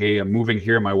and be like, hey, I'm moving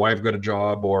here. My wife got a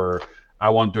job, or I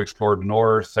want to explore the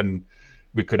north. And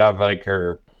we could have like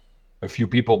a few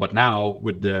people. But now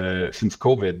since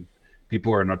COVID,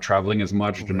 people are not traveling as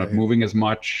much. They're not moving as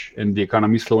much, and the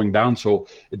economy is slowing down. So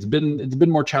it's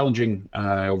been more challenging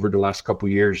over the last couple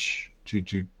of years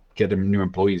to get new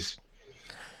employees.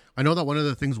 I know that one of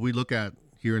the things we look at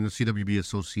here in the CWB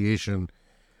Association,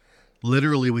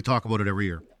 literally we talk about it every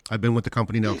year. I've been with the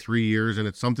company now 3 years, and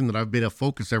it's something that I've been a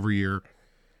focus every year,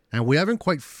 and we haven't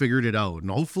quite figured it out.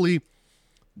 And hopefully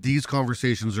these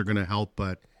conversations are going to help,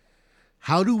 but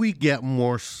how do we get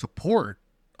more support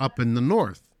up in the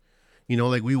north?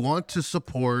 We want to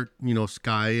support,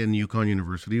 Sky and Yukon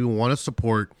University. We want to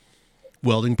support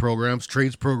welding programs,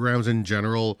 trades programs in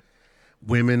general,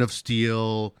 women of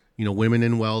steel, women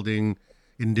in welding,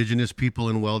 Indigenous people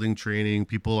in welding training,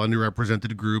 people,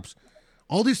 underrepresented groups,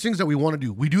 all these things that we want to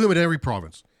do. We do them in every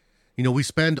province. We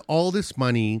spend all this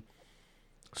money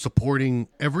supporting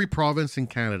every province in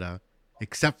Canada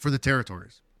except for the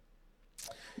territories.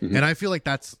 Mm-hmm. And I feel like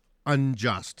that's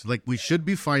unjust. Like, we should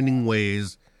be finding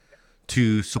ways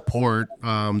to support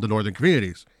the northern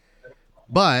communities.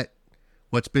 But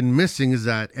what's been missing is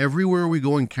that everywhere we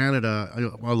go in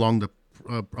Canada, along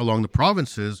the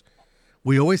provinces,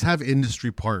 we always have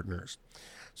industry partners.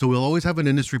 So we'll always have an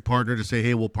industry partner to say,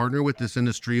 hey, we'll partner with this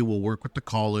industry, we'll work with the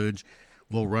college,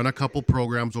 we'll run a couple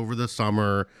programs over the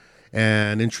summer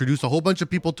and introduce a whole bunch of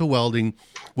people to welding.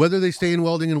 Whether they stay in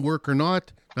welding and work or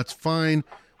not, that's fine.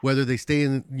 Whether they stay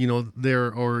in,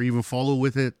 there or even follow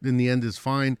with it in the end is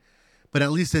fine. But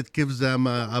at least it gives them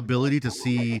ability to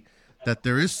see that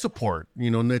there is support.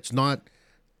 And it's not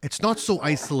so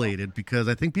isolated, because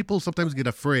I think people sometimes get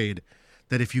afraid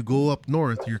that if you go up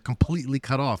north, you're completely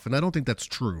cut off. And I don't think that's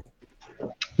true.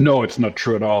 No, it's not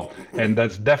true at all. And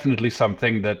that's definitely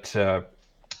something that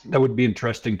would be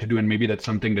interesting to do. And maybe that's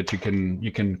something that you can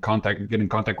get in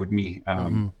contact with me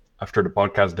after the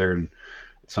podcast there. And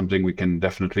it's something we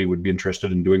would be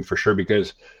interested in doing for sure,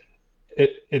 because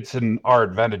it's in our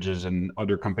advantages and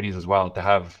other companies as well to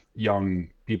have young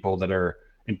people that are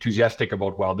enthusiastic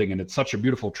about welding. And it's such a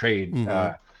beautiful trade.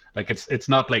 Mm-hmm. It's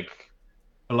not like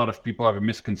a lot of people have a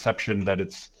misconception that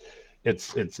it's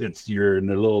you're in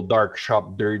a little dark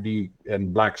shop, dirty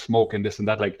and black smoke and this and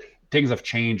that. Like things have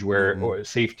changed where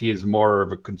safety is more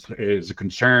of a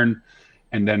concern,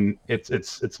 and then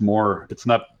it's more, it's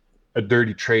not a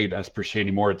dirty trade as per se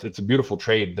anymore. It's a beautiful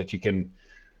trade that you can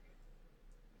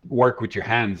work with your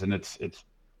hands, and it's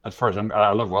as far as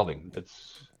I love welding.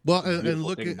 It's well, and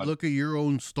look at your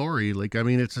own story. Like, I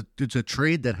mean, it's a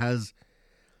trade that has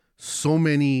so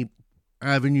many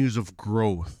avenues of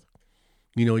growth.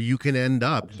 You know, you can end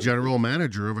up general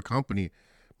manager of a company.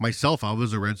 Myself, I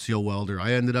was a red seal welder.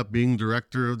 I ended up being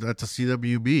director at the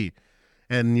CWB,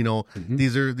 and you know,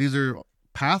 these are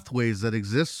pathways that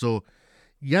exist. So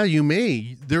yeah,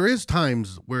 there is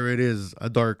times where it is a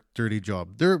dark, dirty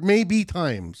job. There may be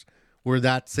times where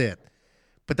that's it,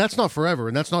 but that's not forever,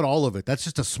 and that's not all of it. That's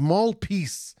just a small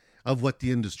piece of what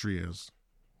the industry is.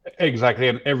 Exactly,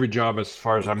 and every job, as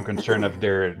far as I'm concerned, have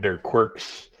their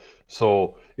quirks.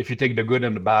 So if you take the good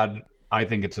and the bad, I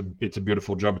think it's a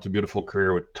beautiful job. It's a beautiful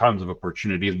career with tons of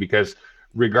opportunities, because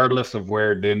regardless of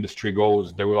where the industry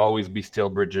goes, there will always be steel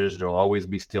bridges, there will always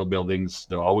be steel buildings,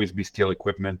 there will always be steel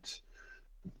equipment.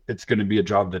 It's going to be a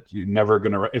job that you're never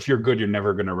going to, if you're good, you're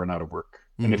never going to run out of work.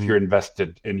 And if you're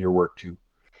invested in your work too.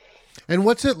 And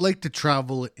what's it like to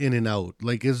travel in and out?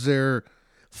 Like, is there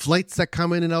flights that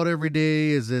come in and out every day?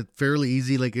 Is it fairly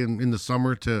easy, like in the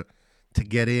summer, to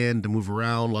get in, to move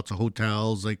around, lots of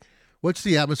hotels? Like, what's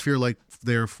the atmosphere like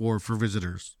there for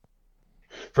visitors?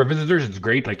 For visitors, it's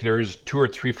great. Like, there's 2 or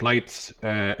 3 flights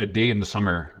a day in the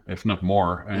summer, if not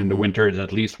more. And the winter is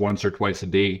at least once or twice a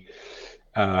day.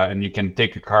 And you can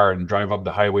take a car and drive up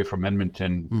the highway from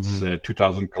Edmonton. It's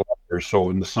 2,000 kilometers. So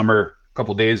in the summer, a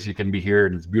couple of days, you can be here,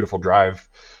 and it's a beautiful drive.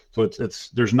 So it's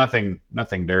there's nothing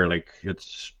there. Like,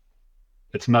 it's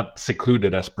not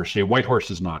secluded as per se.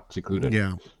 Whitehorse is not secluded.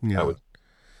 Yeah.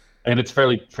 And it's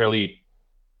fairly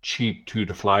cheap too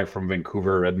to fly from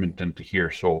Vancouver or Edmonton to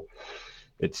here. So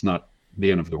it's not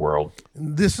the end of the world.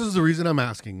 This is the reason I'm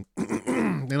asking,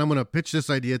 and I'm going to pitch this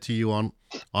idea to you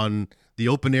on the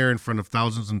open air in front of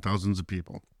thousands and thousands of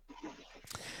people.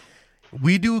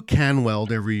 We do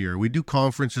CanWeld every year. We do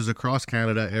conferences across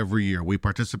Canada every year. We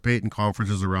participate in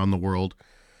conferences around the world.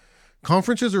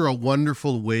 Conferences are a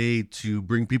wonderful way to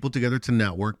bring people together to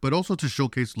network, but also to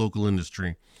showcase local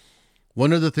industry.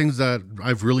 One of the things that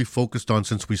I've really focused on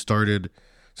since I started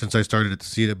at the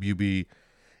CWB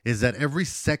is that every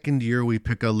second year we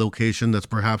pick a location that's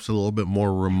perhaps a little bit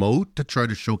more remote to try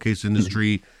to showcase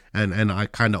industry and I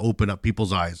kind of open up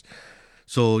people's eyes.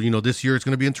 So, you know, this year it's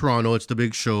going to be in Toronto. It's the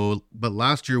big show. But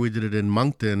last year we did it in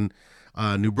Moncton,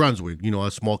 New Brunswick, you know,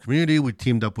 a small community. We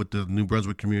teamed up with the New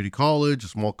Brunswick Community College, a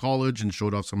small college, and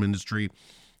showed off some industry.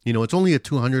 You know, it's only a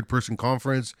 200-person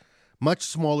conference, much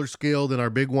smaller scale than our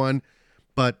big one.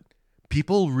 But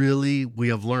people really, we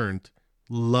have learned,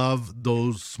 love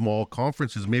those small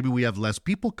conferences. Maybe we have less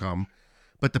people come,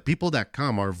 but the people that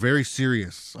come are very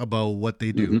serious about what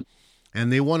they do.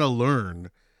 And they want to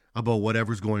learn about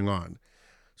whatever's going on.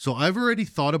 So I've already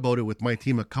thought about it with my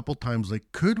team a couple times.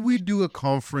 Like, could we do a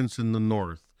conference in the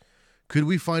north? Could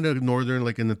we find a northern,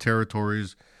 like in the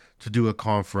territories, to do a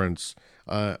conference?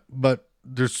 But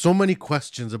there's so many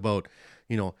questions about,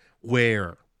 you know,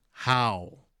 where,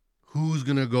 how, who's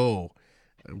going to go,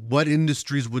 what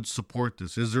industries would support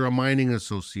this? Is there a mining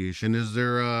association? Is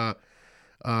there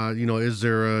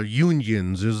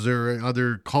unions? Is there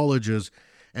other colleges?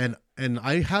 And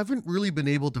I haven't really been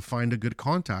able to find a good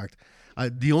contact.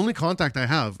 The only contact I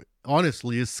have,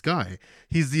 honestly, is Sky.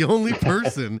 He's the only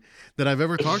person that I've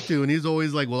ever talked to, and he's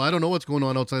always like, well, I don't know what's going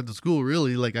on outside the school,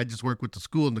 really. Like, I just work with the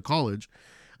school and the college.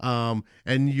 And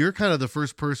you're kind of the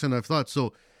first person I've thought.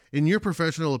 So in your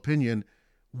professional opinion,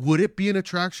 would it be an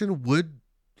attraction?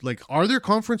 Are there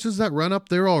conferences that run up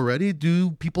there already?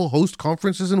 Do people host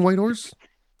conferences in Whitehorse?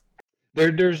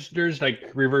 There's like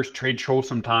reverse trade shows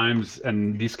sometimes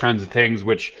and these kinds of things,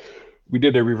 which we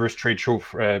did a reverse trade show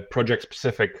for, project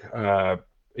specific a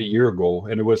year ago,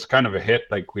 and it was kind of a hit.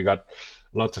 Like, we got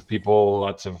lots of people,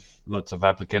 lots of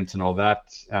applicants and all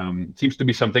that. Seems to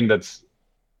be something that's,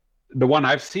 the one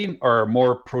I've seen are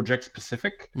more project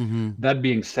specific. That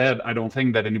being said, I don't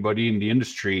think that anybody in the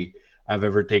industry have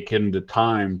ever taken the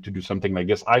time to do something like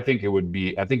this. I think it would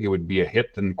be a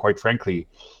hit, and quite frankly,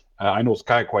 I know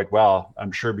Sky quite well.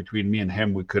 I'm sure between me and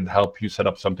him, we could help you set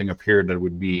up something up here that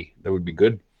would be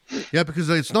good. Yeah, because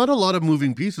it's not a lot of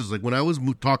moving pieces. Like, when I was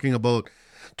talking about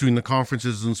doing the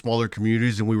conferences in smaller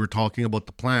communities and we were talking about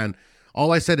the plan,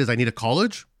 all I said is I need a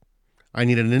college, I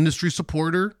need an industry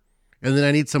supporter, and then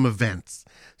I need some events.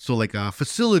 So like a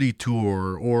facility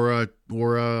tour or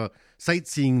a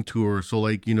sightseeing tour. So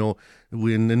like, you know,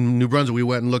 in New Brunswick, we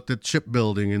went and looked at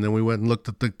shipbuilding, and then we went and looked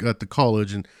at the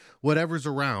college and whatever's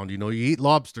around, you know, you eat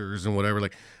lobsters and whatever,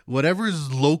 like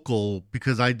whatever's local,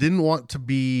 because I didn't want to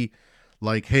be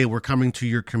like, hey, we're coming to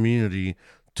your community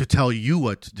to tell you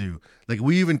what to do. Like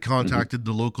we even contacted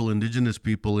the local Indigenous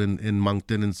people in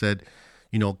Moncton and said,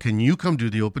 you know, can you come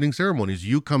do the opening ceremonies?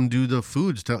 You come do the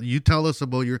foods. Tell us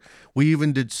about we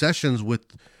even did sessions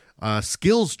with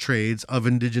skills trades of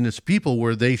Indigenous people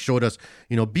where they showed us,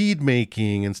 you know, bead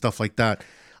making and stuff like that.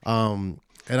 And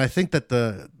I think that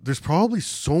there's probably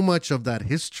so much of that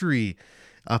history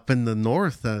up in the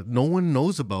north that no one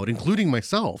knows about, including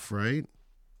myself, right?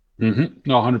 Mm-hmm.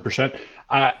 No, 100%.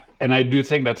 And I do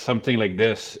think that something like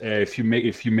this, if you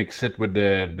mix it with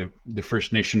the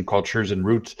First Nation cultures and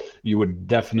roots, you would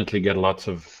definitely get lots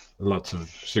of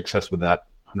success with that.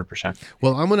 100%.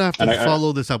 Well, I'm gonna have to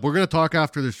follow this up. We're gonna talk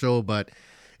after the show, but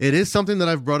it is something that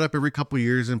I've brought up every couple of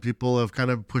years, and people have kind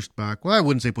of pushed back. Well, I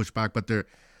wouldn't say push back, but the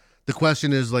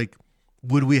question is like,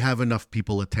 would we have enough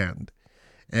people attend?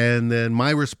 And then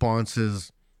my response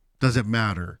is, does it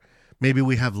matter? Maybe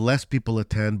we have less people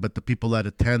attend, but the people that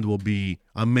attend will be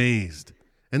amazed.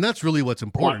 And that's really what's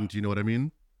important. You know what I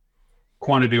mean?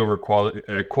 Quantity over quality,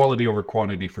 quality over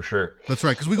quantity for sure. That's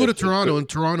right. Because we go to Toronto, and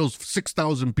Toronto's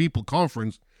 6,000 people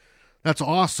conference. That's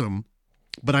awesome.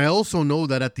 But I also know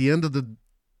that at the end of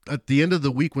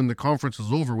the week, when the conference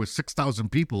is over with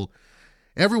 6,000 people,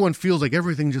 everyone feels like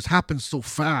everything just happens so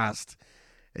fast.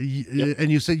 And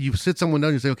you sit someone down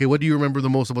and you say, okay, what do you remember the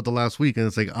most about the last week? And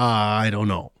it's like, I don't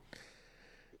know.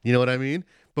 You know what I mean?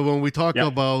 But when we talk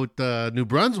about New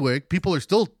Brunswick, people are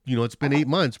still, you know, it's been 8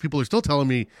 months. People are still telling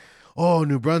me, oh,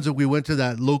 New Brunswick, we went to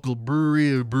that local brewery.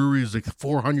 The brewery is like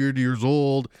 400 years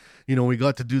old. You know, we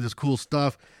got to do this cool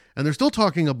stuff. And they're still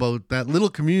talking about that little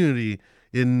community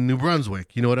in New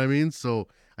Brunswick. You know what I mean? So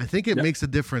I think it makes a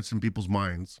difference in people's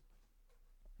minds.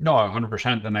 No,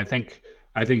 100%. And I think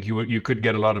you could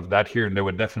get a lot of that here, and there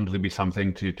would definitely be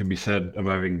something to be said of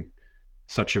having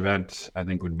such events. I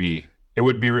think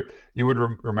you would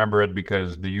remember it,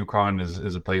 because the Yukon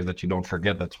is a place that you don't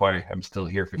forget. That's why I'm still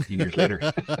here 15 years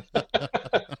later.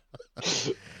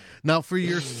 Now, for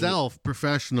yourself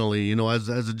professionally, you know, as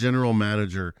a general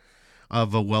manager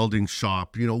of a welding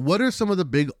shop, you know, what are some of the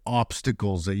big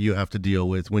obstacles that you have to deal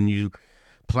with when you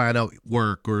plan out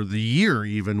work, or the year,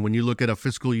 even when you look at a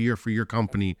fiscal year for your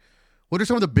company? What are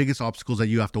some of the biggest obstacles that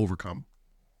you have to overcome?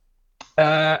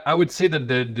 I would say that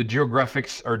the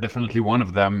geographics are definitely one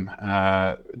of them.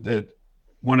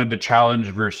 One of the challenge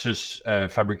versus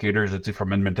fabricators, let's say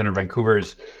from Edmonton or Vancouver,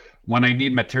 is when I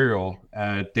need material,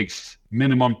 it takes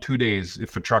minimum 2 days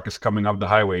if a truck is coming up the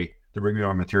highway to bring me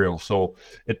my material. So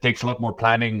it takes a lot more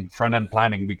planning, front-end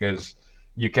planning, because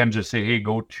you can't just say, hey,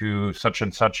 go to such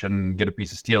and such and get a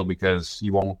piece of steel, because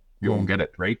you won't get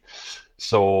it, right?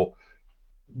 So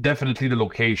definitely the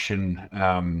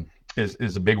location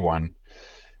is a big one.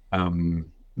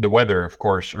 The weather, of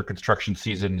course. Our construction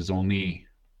season is only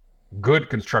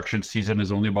about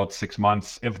 6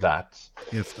 months, if that.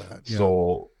 Yeah.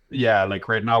 So yeah, like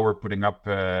right now we're putting up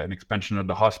an expansion of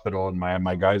the hospital, and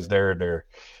my guys they're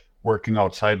working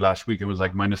outside. Last week it was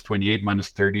like minus 28, minus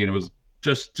 30, and it was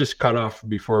just cut off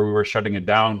before we were shutting it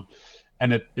down,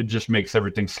 and it just makes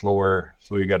everything slower.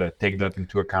 So you got to take that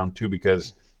into account too,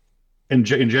 because in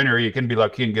January you can be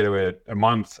lucky and get a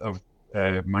month of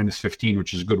minus 15,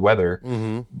 which is good weather,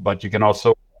 but you can also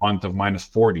have a month of minus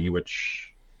 40,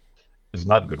 which is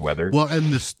not good weather. Well,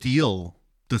 and the steel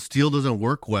doesn't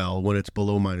work well when it's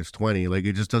below minus 20. Like,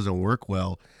 it just doesn't work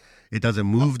well. It doesn't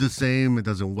move the same. It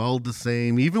doesn't weld the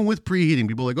same. Even with preheating,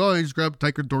 people are like, oh, I just grab a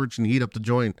Tiger torch and heat up the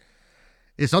joint.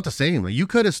 It's not the same. Like, you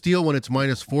cut a steel when it's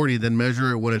minus 40, then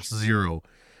measure it when it's 0.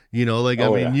 You know, like,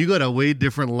 you got a way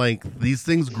different length. These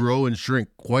things grow and shrink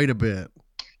quite a bit.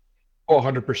 Oh,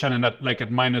 100%. And that, like at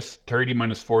minus 30,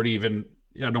 minus 40, even,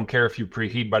 I don't care if you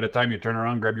preheat. By the time you turn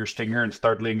around, grab your stinger and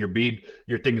start laying your bead,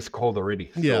 your thing is cold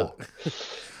already. Yeah. So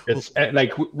it's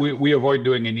like we avoid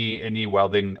doing any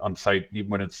welding on site, even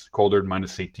when it's colder than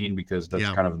minus 18, because that's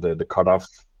kind of the cutoff.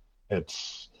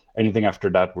 It's anything after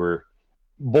that, we're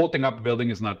bolting up a building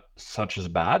is not such as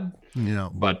bad. Yeah.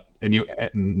 But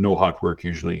no hot work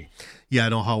usually. Yeah,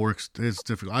 no hot work is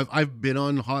difficult. I've been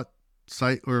on hot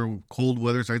site or cold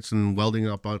weather sites and welding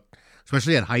up out,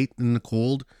 especially at height in the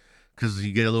cold, because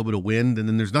you get a little bit of wind, and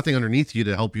then there's nothing underneath you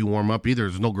to help you warm up either.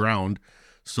 There's no ground,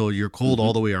 so you're cold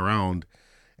all the way around.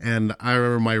 And I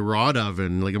remember my rod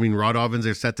oven, rod ovens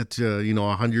are set to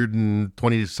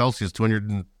 120 Celsius,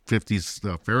 250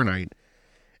 Fahrenheit,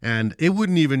 and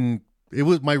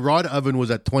my rod oven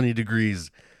was at 20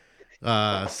 degrees,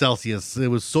 Celsius. It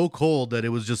was so cold that it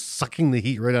was just sucking the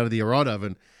heat right out of the rod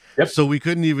oven. Yep. So we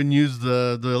couldn't even use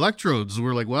the electrodes.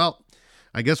 We're like, well,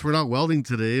 I guess we're not welding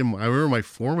today. And I remember my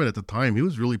foreman at the time, he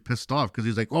was really pissed off because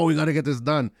he's like, oh, we got to get this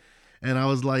done. And I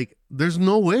was like, there's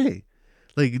no way.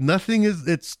 Like nothing is,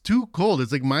 it's too cold.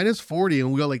 It's like minus 40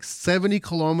 and we got like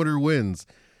 70-kilometer winds.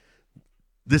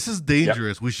 This is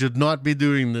dangerous. Yep. We should not be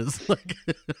doing this.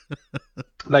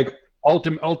 Like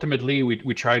ultimately,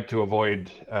 we tried to avoid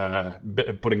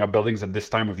putting up buildings at this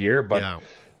time of year, but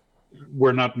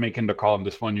we're not making the call on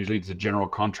this one. Usually it's a general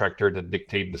contractor that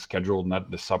dictate the schedule, not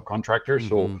the subcontractor.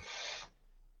 So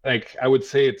like I would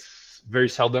say it's very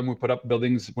seldom we put up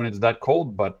buildings when it's that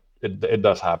cold, but it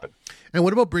does happen. And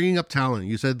what about bringing up talent?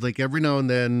 You said like every now and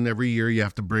then, every year, you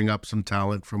have to bring up some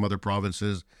talent from other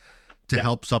provinces to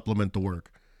help supplement the work.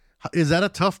 Is that a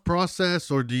tough process,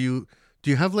 or do you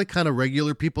have like kind of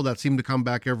regular people that seem to come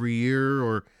back every year,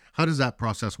 or how does that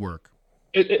process work?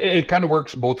 It kind of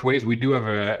works both ways. We do have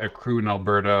a crew in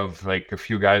Alberta of like a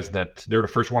few guys that they're the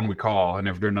first one we call, and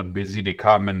if they're not busy, they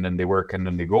come and then they work and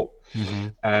then they go.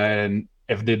 And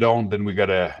if they don't, then we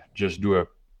gotta just do a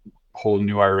whole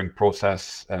new hiring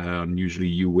process. Usually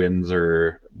U-Wins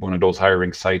or one of those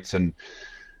hiring sites and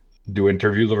do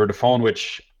interviews over the phone,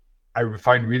 which I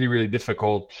find really, really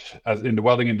difficult as in the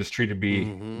welding industry to be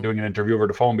doing an interview over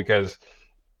the phone, because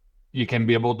you can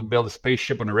be able to build a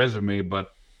spaceship on a resume,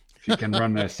 but if you can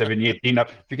run a 7018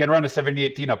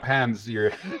 up, hands,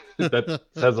 that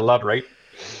says a lot, right?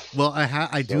 Well,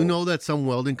 I do know that some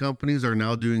welding companies are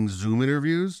now doing Zoom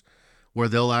interviews where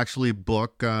they'll actually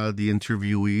book the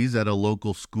interviewees at a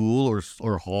local school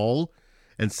or hall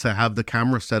and have the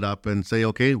camera set up and say,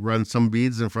 okay, run some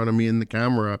beads in front of me in the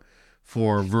camera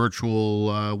for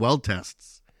virtual weld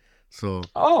tests. So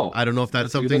I don't know if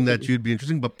that's something that you'd be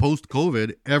interested in, but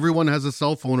post-COVID, everyone has a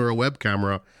cell phone or a web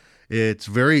camera. It's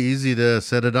very easy to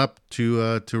set it up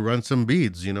to run some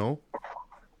beads, you know?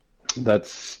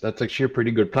 That's actually a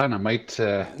pretty good plan. I might keep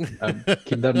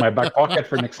that in my back pocket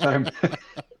for next time.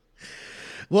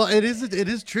 Well, it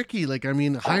is tricky. Like, I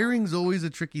mean, hiring's always a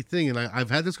tricky thing. And I've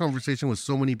had this conversation with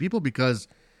so many people because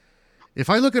if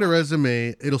I look at a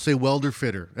resume, it'll say welder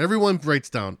fitter. Everybody writes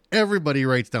down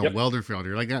welder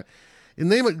fitter. Like,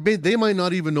 and they might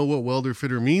not even know what welder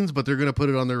fitter means, but they're going to put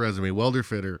it on their resume, welder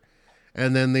fitter.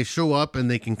 And then they show up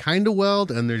and they can kind of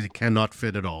weld and they cannot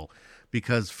fit at all,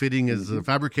 because fitting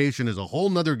fabrication is a whole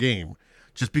nother game.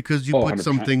 Just because you put 100%.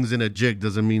 Some things in a jig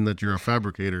doesn't mean that you're a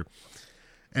fabricator.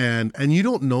 And you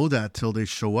don't know that till they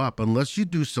show up, unless you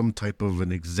do some type of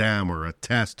an exam or a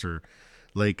test, or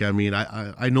like, I mean,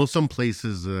 I know some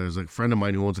places, there's a friend of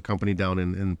mine who owns a company down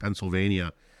in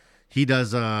Pennsylvania. He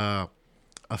does a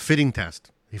fitting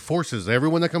test. He forces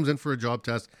everyone that comes in for a job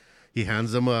test. He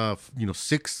hands them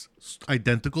 6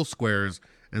 identical squares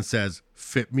and says,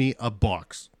 fit me a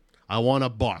box. I want a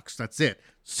box. That's it.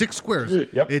 6 squares.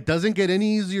 Yep. It doesn't get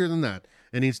any easier than that.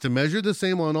 It needs to measure the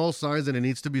same on all sides and it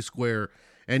needs to be square.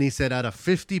 And he said out of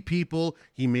 50 people,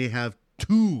 he may have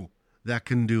 2 that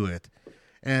can do it.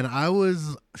 And I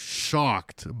was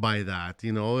shocked by that,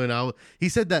 and he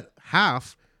said that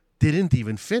half didn't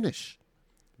even finish.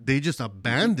 They just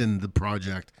abandoned the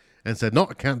project and said, no,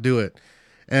 I can't do it.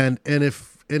 And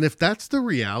if that's the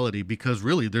reality, because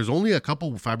really there's only a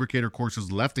couple fabricator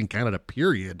courses left in Canada,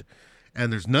 period,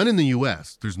 and there's none in the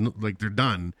US. There's no, like, they're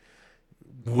done.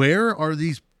 Where are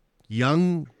these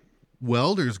young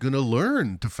welders going to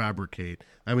learn to fabricate?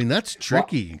 I mean, that's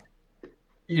tricky. Well,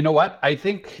 you know what? I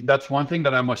think that's one thing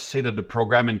that I must say that the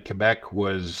program in Quebec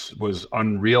was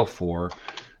unreal for.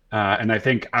 And I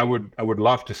think I would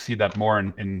love to see that more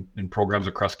in programs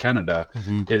across Canada,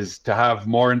 is to have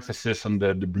more emphasis on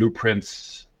the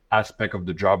blueprints aspect of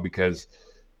the job, because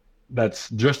that's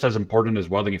just as important as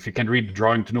welding. If you can read the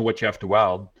drawing to know what you have to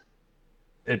weld,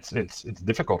 it's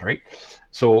difficult, right?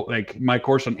 So like my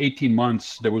course on 18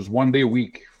 months, there was 1 day a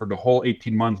week for the whole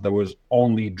 18 months that was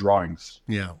only drawings.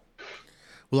 Yeah.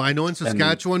 Well, I know in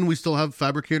Saskatchewan we still have a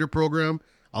fabricator program.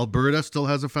 Alberta still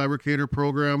has a fabricator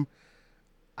program.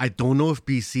 I don't know if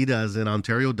BC does and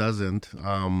Ontario doesn't.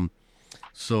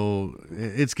 So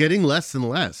it's getting less and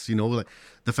less, like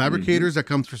the fabricators that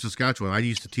come through Saskatchewan. I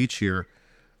used to teach here.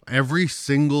 Every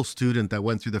single student that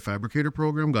went through the fabricator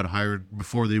program got hired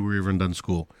before they were even done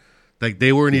school. Like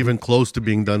they weren't even close to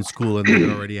being done school, and they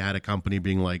already had a company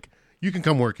being like, you can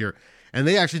come work here. And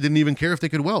they actually didn't even care if they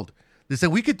could weld. They said,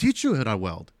 we could teach you how to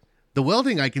weld. The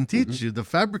welding I can teach you. The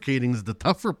fabricating is the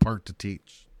tougher part to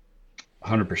teach.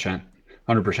 100%.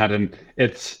 100%. And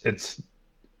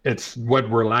it's what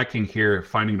we're lacking here,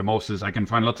 finding the most, is I can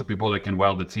find lots of people that can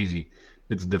weld. It's easy.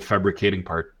 It's the fabricating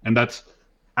part. And that's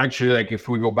actually, like if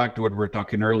we go back to what we were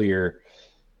talking earlier,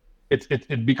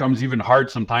 it becomes even hard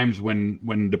sometimes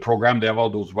when the program, they have all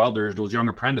those welders, those young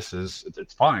apprentices.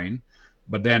 It's fine,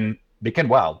 but then they can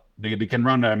weld. They can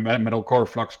run a metal core,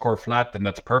 flux core, flat, and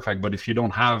that's perfect. But if you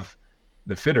don't have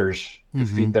the fitters to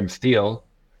feed them steel,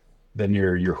 then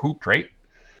you're hooped, right?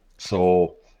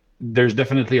 So there's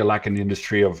definitely a lack in the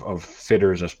industry of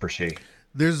fitters as per se.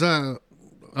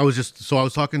 I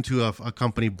was talking to a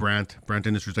company, Brandt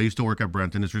Industries. I used to work at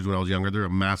Brandt Industries when I was younger. They're a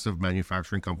massive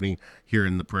manufacturing company here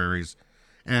in the prairies.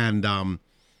 And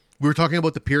we were talking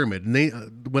about the pyramid. And they,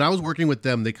 when I was working with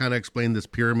them, they kind of explained this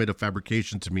pyramid of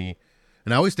fabrication to me.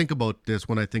 And I always think about this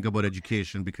when I think about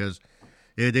education, because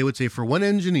they would say for one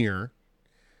engineer,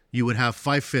 you would have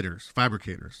 5 fitters,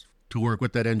 fabricators, to work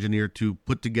with that engineer to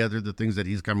put together the things that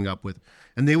he's coming up with.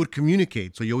 And they would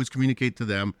communicate. So you always communicate to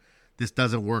them, this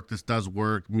doesn't work, this does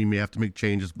work, we may have to make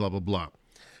changes, blah, blah, blah.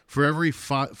 For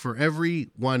every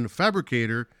one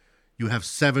fabricator, you have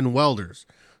 7 welders.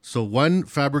 So one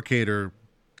fabricator,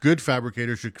 good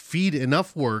fabricator, should feed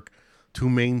enough work to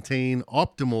maintain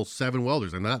optimal 7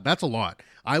 welders. And that's a lot.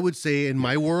 I would say in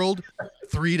my world,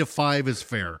 3 to 5 is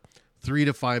fair. 3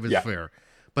 to 5 is fair.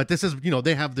 But this is,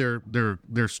 they have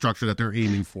their structure that they're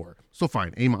aiming for. So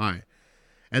fine, aim high.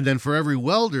 And then for every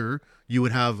welder, you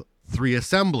would have 3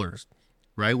 assemblers,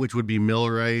 right? Which would be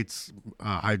millwrights,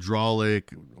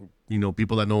 hydraulic,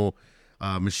 people that know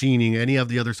machining, any of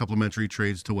the other supplementary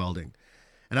trades to welding.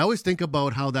 And I always think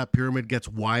about how that pyramid gets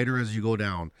wider as you go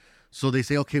down. So they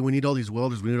say, okay, we need all these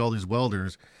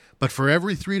welders. But for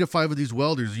every 3 to 5 of these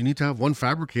welders, you need to have one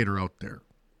fabricator out there,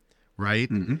 right?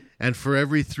 Mm-hmm. And for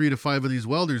every 3 to 5 of these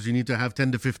welders, you need to have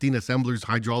 10 to 15 assemblers,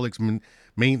 hydraulics,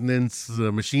 maintenance,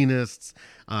 machinists,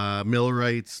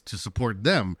 millwrights to support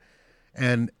them.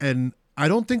 And I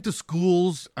don't think the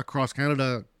schools across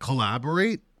Canada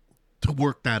collaborate to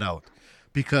work that out,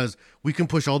 because we can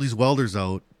push all these welders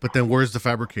out, but then where's the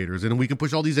fabricators? And we can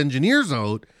push all these engineers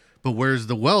out, but where's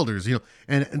the welders?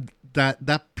 And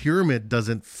that pyramid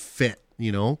doesn't fit,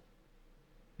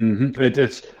 Mm-hmm.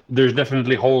 There's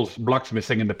definitely blocks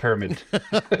missing in the pyramid.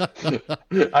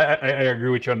 I agree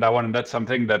with you on that one, and that's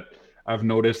something that I've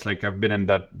noticed. Like, I've been in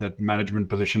that management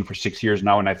position for 6 years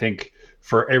now, and I think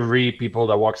for every people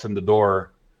that walks in the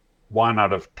door, 1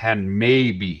 out of 10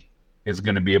 maybe is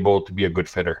going to be able to be a good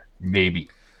fitter. Maybe.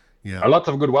 Yeah. Lots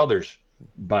of good welders,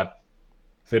 but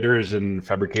fitters and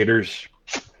fabricators,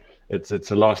 it's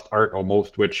a lost art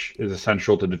almost, which is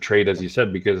essential to the trade, as you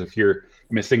said, because if you're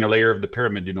missing a layer of the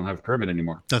pyramid, you don't have a pyramid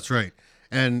anymore. That's right.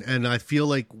 And I feel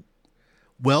like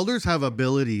welders have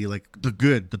ability, like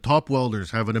the top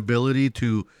welders have an ability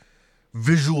to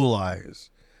visualize,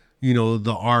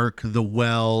 the arc, the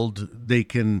weld.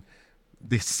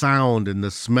 The sound and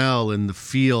the smell and the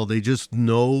feel, they just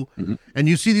know. Mm-hmm. And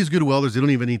you see these good welders, they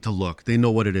don't even need to look. They know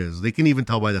what it is. They can even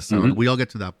tell by the sound. Mm-hmm. We all get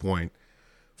to that point.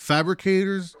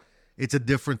 Fabricators, it's a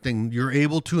different thing. You're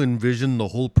able to envision the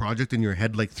whole project in your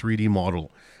head like 3D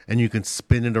model, and you can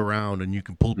spin it around and you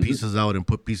can pull pieces out and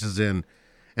put pieces in.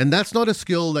 And that's not a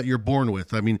skill that you're born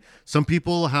with. I mean, some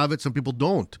people have it, some people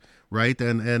don't, right?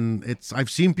 And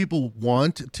I've seen people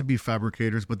want to be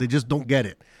fabricators, but they just don't get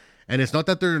it. And it's not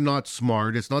that they're not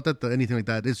smart. It's not that anything like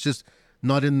that. It's just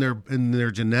not in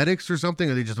their genetics or something,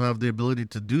 or they just don't have the ability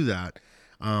to do that.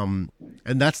 And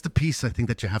that's the piece I think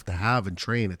that you have to have and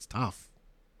train. It's tough.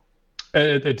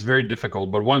 It's very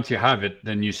difficult, but once you have it,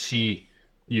 then you see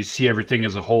everything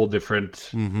as a whole different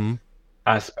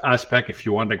aspect. If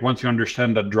you want, like, once you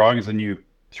understand that drawings and you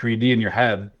 3D in your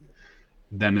head,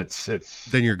 then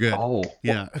then you're good. Oh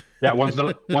yeah. Once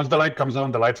the light comes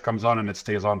on, the lights comes on, and it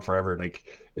stays on forever.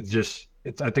 Like,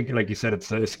 I think, like you said,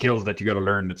 it's skills that you got to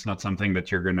learn. It's not something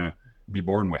that you're gonna be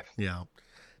born with. Yeah.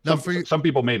 Now, some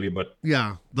people maybe, but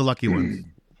yeah, the lucky ones.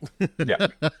 Yeah.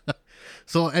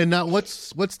 So, and now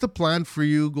what's the plan for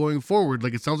you going forward?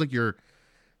 Like, it sounds like you're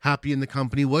happy in the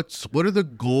company. What are the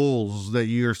goals that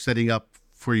you're setting up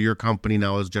for your company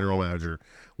now as general manager?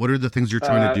 What are the things you're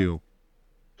trying to do?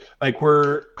 Like,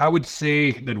 I would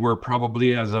say that we're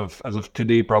probably, as of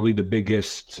today, probably the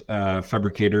biggest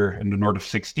fabricator in the north of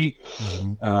 60.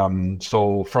 Mm-hmm.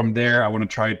 So from there, I want to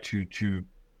try to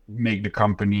make the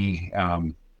company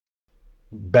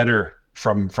better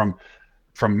from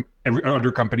every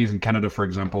other companies in Canada, for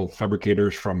example,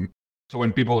 fabricators so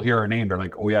when people hear our name, they're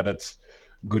like, oh yeah, that's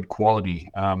good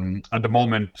quality. At the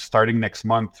moment, starting next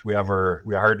month, we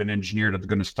hired an engineer that's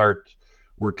going to start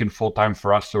working full-time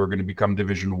for us. So we're going to become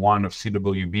Division 1 of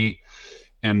CWB.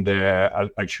 And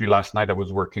actually last night I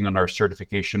was working on our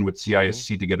certification with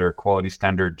CISC to get our quality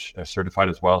standard certified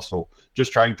as well. So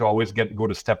just trying to always go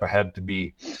to step ahead to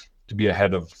be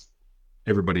ahead of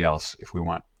everybody else if we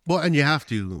want. Well, and you have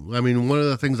to. I mean, one of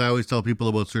the things I always tell people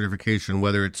about certification,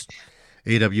 whether it's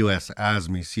AWS,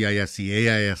 ASME, CISC,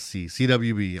 AISC,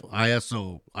 CWB,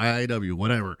 ISO, IIW,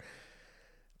 whatever,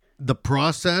 the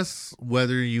process,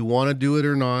 whether you want to do it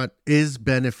or not, is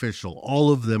beneficial.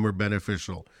 All of them are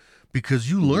beneficial because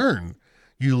you learn.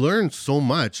 You learn so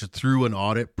much through an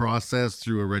audit process,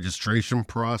 through a registration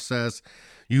process.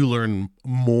 You learn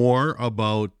more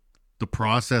about the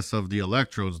process of the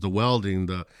electrodes, the welding,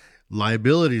 the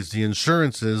liabilities, the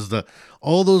insurances,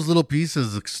 all those little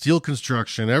pieces, the steel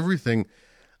construction, everything.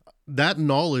 That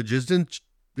knowledge isn't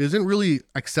really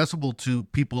accessible to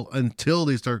people until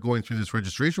they start going through this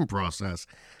registration process.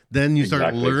 Then you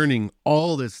start learning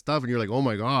all this stuff, and you're like, oh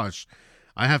my gosh,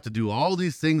 I have to do all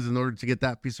these things in order to get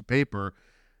that piece of paper.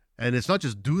 And it's not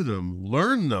just do them,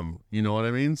 learn them. You know what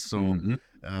I mean? So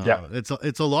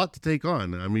it's a lot to take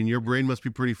on. I mean, your brain must be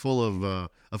pretty full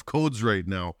of codes right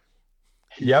now.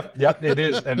 Yep, it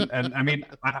is. And I mean,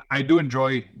 I do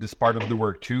enjoy this part of the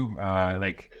work too.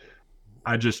 Like,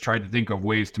 I just try to think of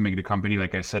ways to make the company,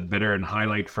 like I said, better and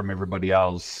highlight from everybody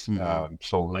else.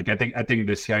 So like, I think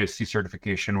the CISC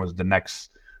certification was the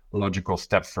next logical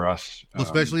step for us.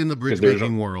 Especially in the bridge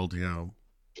making world, yeah.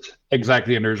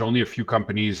 Exactly. And there's only a few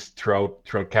companies throughout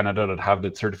Canada that have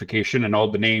that certification, and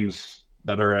all the names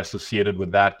that are associated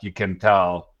with that, you can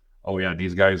tell, oh yeah,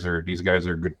 these guys are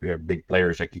good, big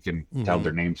players. Like, you can tell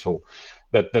their names. So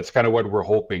that's kind of what we're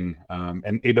hoping.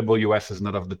 And AWS is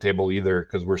not off the table either,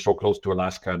 because we're so close to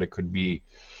Alaska. There could be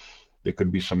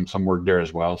some work there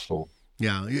as well. So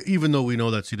yeah, even though we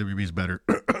know that CWB is better.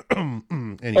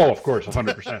 Anyway. Oh, of course,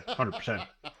 100%.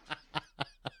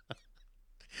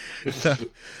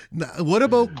 Now, what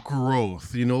about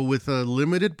growth? You know, with a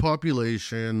limited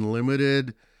population,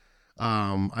 limited,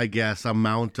 I guess,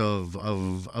 amount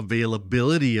of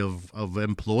availability of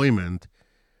employment,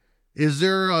 is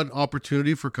there an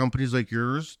opportunity for companies like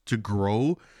yours to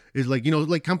grow? Is like, you know,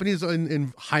 like companies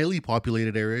in highly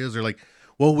populated areas are like,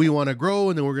 well, we want to grow,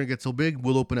 and then we're going to get so big,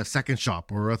 we'll open a second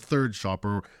shop or a third shop,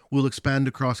 or we'll expand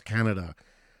across Canada.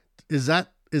 Is that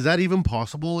even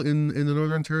possible in the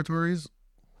Northern Territories?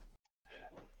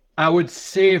 I would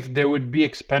say if there would be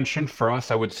expansion for us,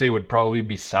 I would say it would probably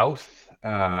be south.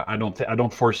 I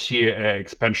don't foresee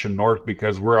expansion north,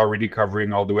 because we're already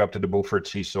covering all the way up to the Beaufort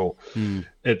Sea. So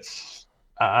it's,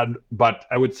 but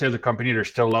I would say as a company, there's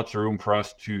still lots of room for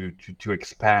us to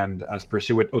expand. As per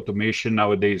se, with automation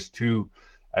nowadays too,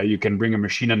 you can bring a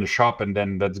machine in the shop, and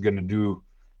then it's going to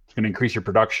increase your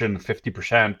production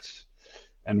 50%.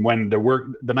 And when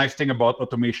the nice thing about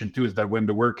automation too is that when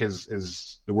the work is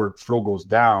the workflow goes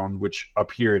down, which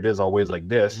up here it is always like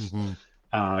this,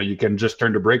 you can just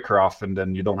turn the breaker off, and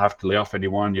then you don't have to lay off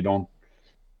anyone. You don't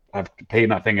have to pay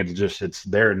nothing. It's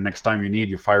there. And next time you need,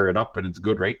 you fire it up, and it's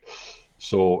good, right?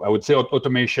 So I would say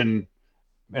automation,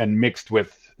 and mixed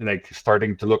with like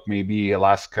starting to look maybe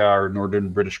Alaska or Northern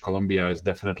British Columbia, is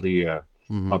definitely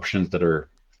options that are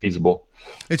feasible.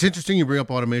 It's interesting you bring up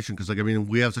automation, because, like, I mean,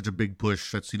 we have such a big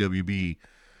push at CWB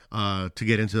to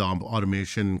get into the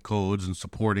automation codes and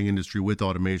supporting industry with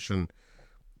automation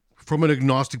from an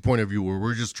agnostic point of view, where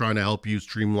we're just trying to help you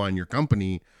streamline your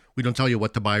company. We don't tell you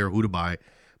what to buy or who to buy,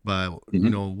 but you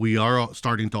know, we are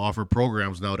starting to offer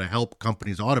programs now to help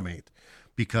companies automate,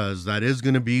 because that is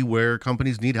going to be where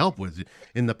companies need help with.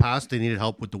 In the past, they needed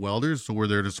help with the welders, so we're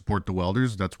there to support the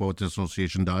welders. That's what the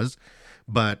association does.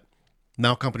 But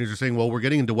now companies are saying, well, we're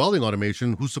getting into welding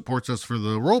automation. Who supports us for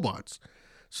the robots?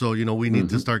 So, you know, we need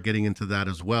to start getting into that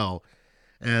as well.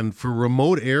 And for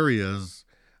remote areas,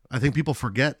 I think people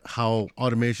forget how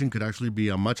automation could actually be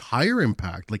a much higher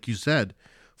impact, like you said,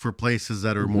 for places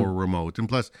that are more remote. And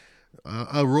plus,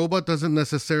 a robot doesn't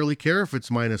necessarily care if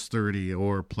it's minus 30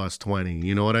 or plus 20.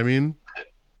 You know what I mean?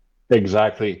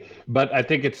 Exactly. But I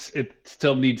think it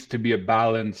still needs to be a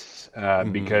balance,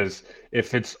 because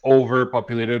if it's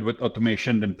overpopulated with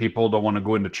automation, then people don't want to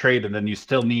go into trade. And then you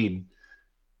still need,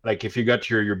 like, if you got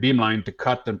your beam line to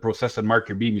cut and process and mark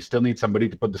your beam, you still need somebody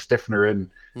to put the stiffener in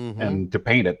and to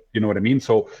paint it. You know what I mean?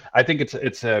 So I think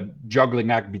it's a juggling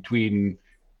act between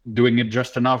doing it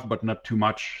just enough, but not too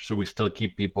much, so we still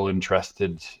keep people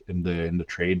interested in the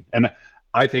trade. And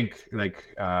I think,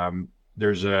 like,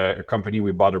 there's a company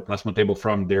we bought our plasma table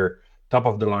from. They're top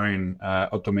of the line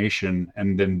automation,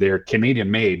 and then they're Canadian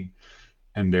made,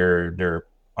 and they're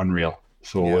unreal.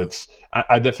 So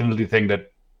I definitely think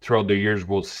that throughout the years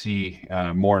we'll see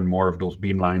more and more of those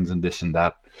beam lines and this and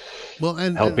that, well,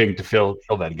 and helping to fill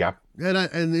that gap. And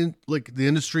in, like, the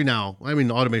industry now, I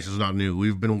mean, automation is not new.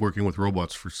 We've been working with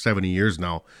robots for 70 years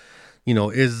now. You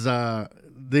know,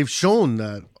 they've shown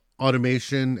that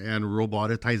automation and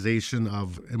robotization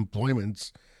of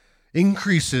employments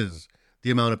increases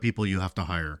the amount of people you have to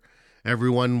hire.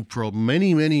 Everyone for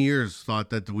many, many years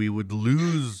thought that we would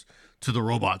lose to the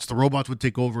robots. The robots would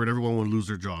take over and everyone would lose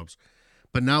their jobs.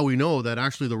 But now we know that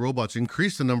actually the robots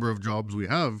increase the number of jobs we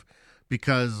have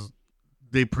because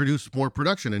they produce more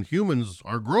production and humans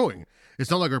are growing. It's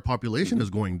not like our population is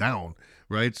going down,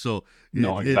 right? So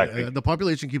No, exactly. the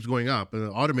population keeps going up.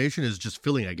 Automation is just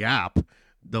filling a gap.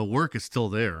 The work is still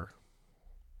there.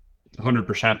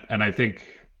 100%. And I think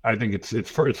it's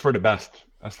for the best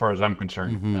as far as I'm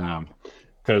concerned.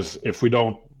 Because if we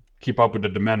don't keep up with the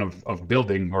demand of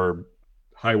building or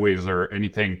highways or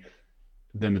anything,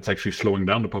 then it's actually slowing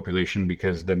down the population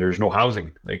because then there's no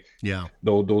housing. Like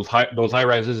those high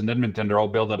rises in Edmonton, they're all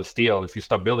built out of steel. If you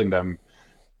stop building them,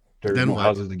 there's no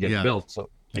houses to get built. So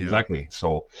exactly.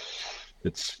 So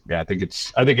I think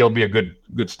it'll be a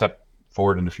good step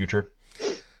forward in the future.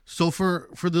 So for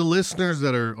the listeners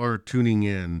that are tuning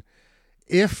in,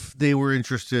 if they were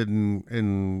interested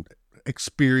in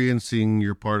experiencing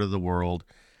your part of the world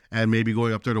and maybe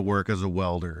going up there to work as a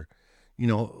welder,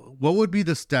 what would be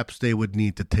the steps they would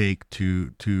need to take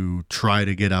to try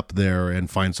to get up there and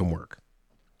find some work?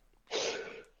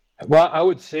 Well, I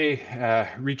would say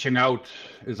reaching out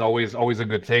is always a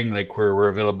good thing. Like we're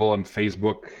available on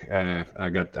Facebook.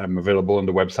 I'm available on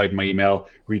the website, my email.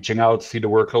 Reaching out, see the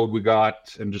workload we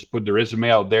got, and just put the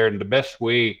resume out there. And the best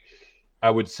way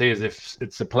I would say is if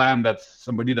it's a plan that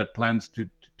somebody that plans to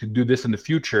do this in the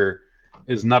future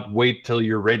is not wait till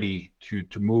you're ready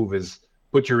to move. Is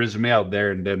put your resume out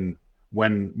there, and then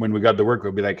when we got the work,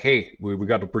 we'll be like, hey, we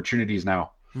got opportunities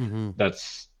now.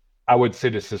 I would say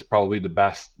this is probably the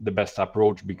best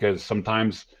approach, because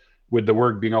sometimes with the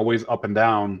work being always up and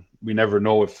down, we never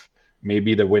know if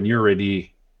maybe that when you're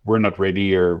ready, we're not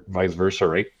ready, or vice versa,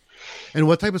 right? And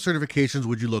what type of certifications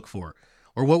would you look for?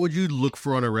 Or what would you look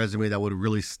for on a resume that would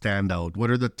really stand out? What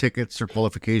are the tickets or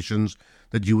qualifications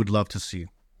that you would love to see?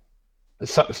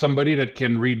 Somebody that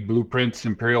can read blueprints,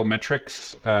 imperial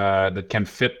metrics, that can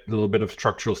fit a little bit of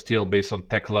structural steel based on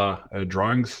Tekla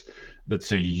drawings.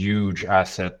 That's a huge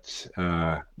asset.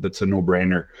 That's a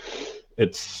no-brainer.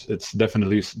 It's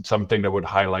definitely something that would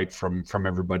highlight from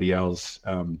everybody else.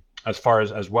 As far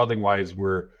as welding wise,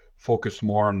 we're focused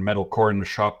more on metal core in the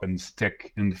shop and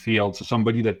stick in the field. So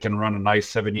somebody that can run a nice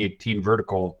 7018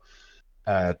 vertical,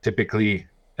 typically,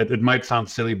 it might sound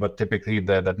silly, but typically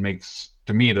that makes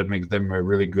them a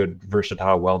really good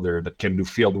versatile welder that can do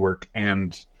field work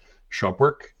and shop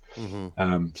work.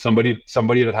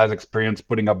 Somebody that has experience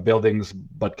putting up buildings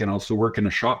but can also work in a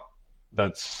shop,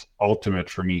 that's ultimate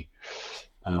for me,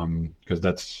 because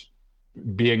that's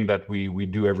being that we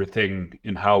do everything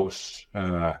in-house,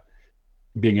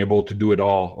 being able to do it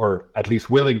all, or at least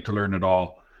willing to learn it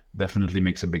all, definitely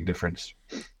makes a big difference.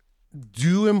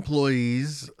 Do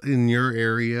employees in your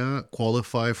area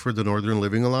qualify for the Northern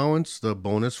Living Allowance, the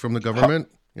bonus from the government?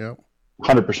 Yeah,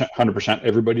 100%.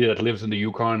 Everybody that lives in the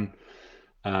Yukon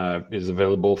is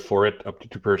available for it, up to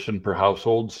 2 person per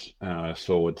households.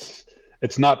 So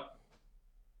it's not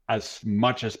as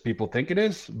much as people think it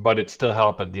is, but it still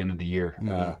helps at the end of the year.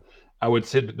 I would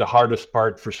say that the hardest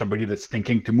part for somebody that's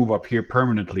thinking to move up here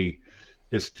permanently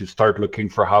is to start looking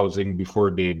for housing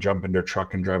before they jump in their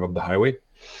truck and drive up the highway.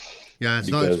 Yeah,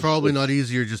 it's probably not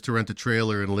easier just to rent a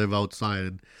trailer and live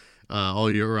outside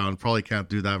all year round. Probably can't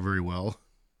do that very well.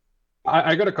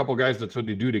 I got a couple guys, that's what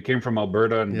they do. They came from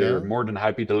Alberta, and they're more than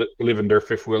happy to live in their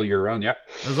fifth wheel year round. Yeah,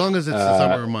 as long as it's the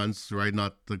summer months, right?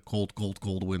 Not the cold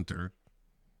winter.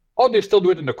 Oh, they still do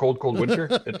it in the cold winter.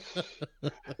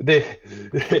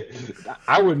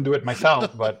 I wouldn't do it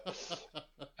myself, but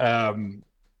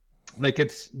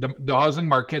it's the housing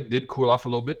market did cool off a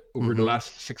little bit over the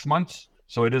last 6 months,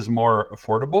 so it is more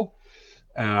affordable.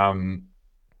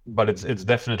 But it's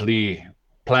definitely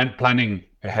planning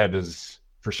ahead is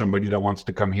for somebody that wants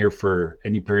to come here for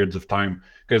any periods of time,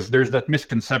 because there's that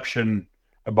misconception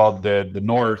about the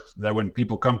North that when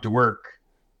people come to work,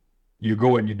 you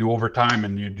go and you do overtime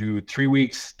and you do 3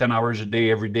 weeks, 10 hours a day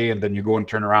every day, and then you go and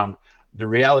turn around. The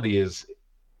reality is,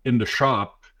 in the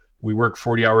shop, we work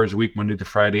 40 hours a week, Monday to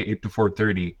Friday, 8 to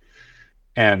 4:30.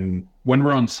 And when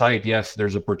we're on site, yes,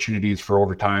 there's opportunities for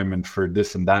overtime and for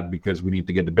this and that, because we need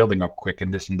to get the building up quick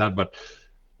and this and that. But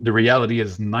the reality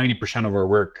is 90% of our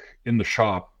work in the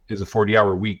shop is a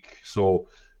 40-hour week. So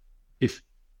if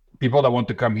people that want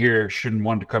to come here shouldn't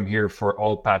want to come here for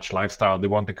all patch lifestyle, they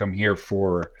want to come here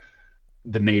for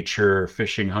the nature,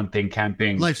 fishing, hunting,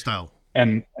 camping, lifestyle,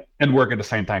 and work at the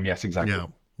same time. Yes, exactly.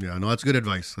 Yeah. No, that's good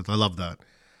advice. I love that.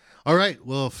 All right.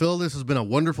 Well, Phil, this has been a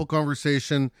wonderful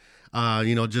conversation.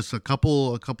 Just a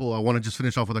couple. I want to just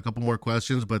finish off with a couple more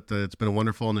questions, but it's been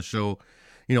wonderful on the show.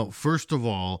 First of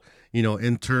all,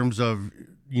 in terms of,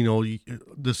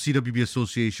 the CWB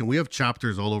Association, we have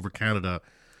chapters all over Canada.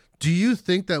 Do you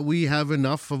think that we have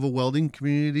enough of a welding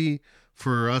community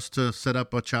for us to set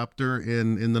up a chapter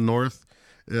in the North?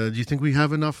 Do you think we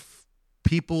have enough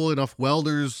people, enough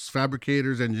welders,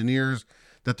 fabricators, engineers,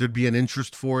 that there'd be an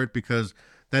interest for it? Because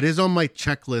that is on my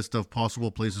checklist of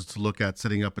possible places to look at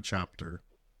setting up a chapter.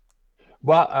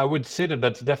 Well, I would say that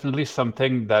that's definitely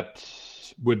something that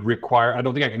would require, I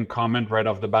don't think I can comment right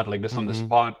off the bat like this on the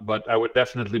spot, but I would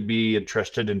definitely be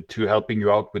interested into helping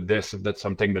you out with this if that's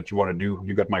something that you want to do.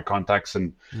 You got my contacts,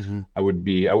 and I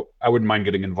wouldn't mind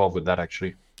getting involved with that,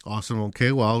 actually. Awesome.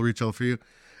 Okay, well, I'll reach out for you.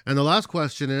 And the last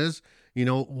question is,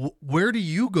 where do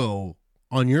you go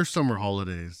on your summer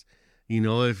holidays?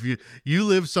 If you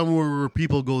live somewhere where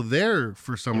people go there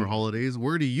for summer holidays,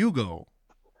 where do you go?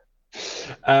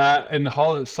 In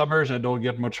the summers, I don't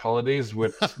get much holidays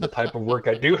with the type of work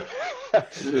I do.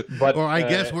 But or I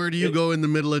guess, where do you go in the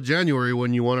middle of January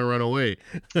when you want to run away?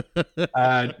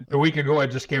 A week ago, I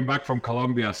just came back from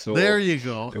Colombia, so there you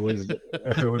go. It was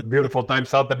a beautiful time.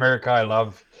 South America, I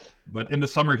love. But in the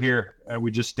summer here,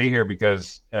 we just stay here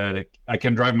because I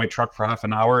can drive my truck for half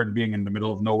an hour, and being in the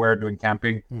middle of nowhere doing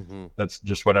camping, that's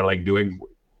just what I like doing.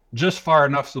 Just far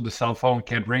enough so the cell phone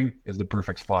can't ring is the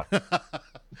perfect spot.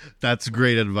 That's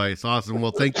great advice. Awesome.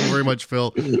 Well, thank you very much,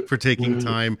 Phil, for taking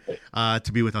time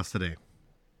to be with us today.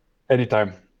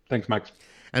 Anytime. Thanks, Max.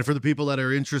 And for the people that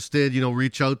are interested,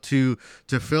 reach out to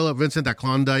Phil at Vincent at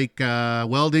Klondike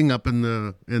Welding up in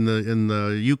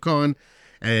the Yukon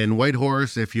and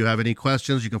Whitehorse. If you have any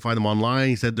questions, you can find them online.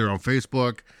 He said they're on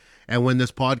Facebook. And when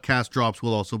this podcast drops,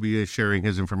 we'll also be sharing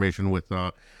his information with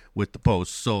the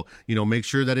posts. So, make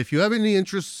sure that if you have any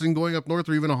interests in going up north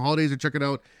or even on holidays, or check it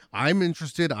out. I'm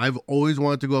interested. I've always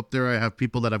wanted to go up there. I have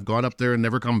people that have gone up there and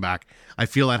never come back. I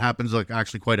feel that happens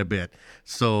actually quite a bit.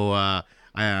 So,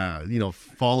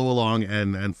 follow along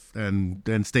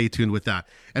and stay tuned with that.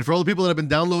 And for all the people that have been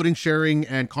downloading, sharing,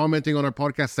 and commenting on our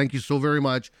podcast, thank you so very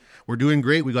much. We're doing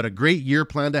great. We got a great year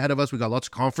planned ahead of us. We got lots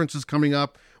of conferences coming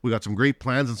up. We got some great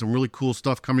plans and some really cool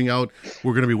stuff coming out.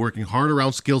 We're going to be working hard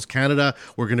around Skills Canada.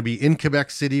 We're going to be in Quebec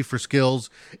City for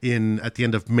Skills at the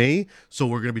end of May. So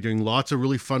we're going to be doing lots of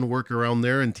really fun work around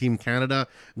there in Team Canada.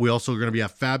 We also are going to be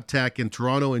at FabTech in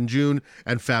Toronto in June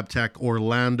and FabTech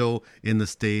Orlando in the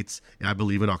States, I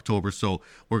believe, in October. So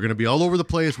we're going to be all over the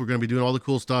place. We're going to be doing all the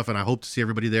cool stuff, and I hope to see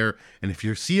everybody there. And if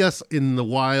you see us in the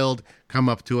wild, come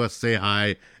up to us, say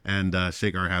hi, and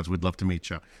shake our hands. We'd love to meet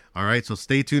you. All right, so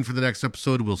stay tuned for the next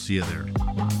episode. We'll see you there.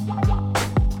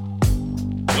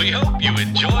 We hope you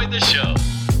enjoy the show.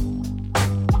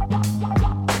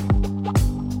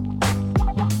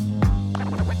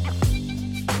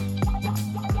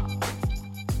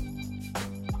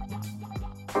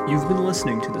 You've been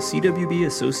listening to the CWB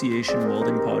Association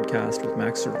Welding Podcast with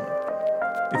Max Ceron.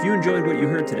 If you enjoyed what you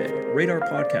heard today, rate our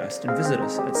podcast and visit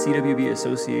us at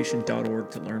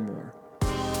cwbassociation.org to learn more.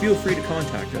 Feel free to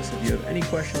contact us if you have any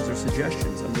questions or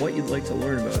suggestions on what you'd like to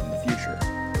learn about in the future.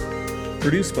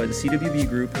 Produced by the CWB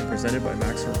Group and presented by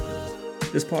Max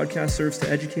Ceron. This podcast serves to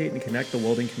educate and connect the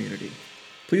welding community.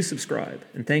 Please subscribe,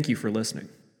 and thank you for listening.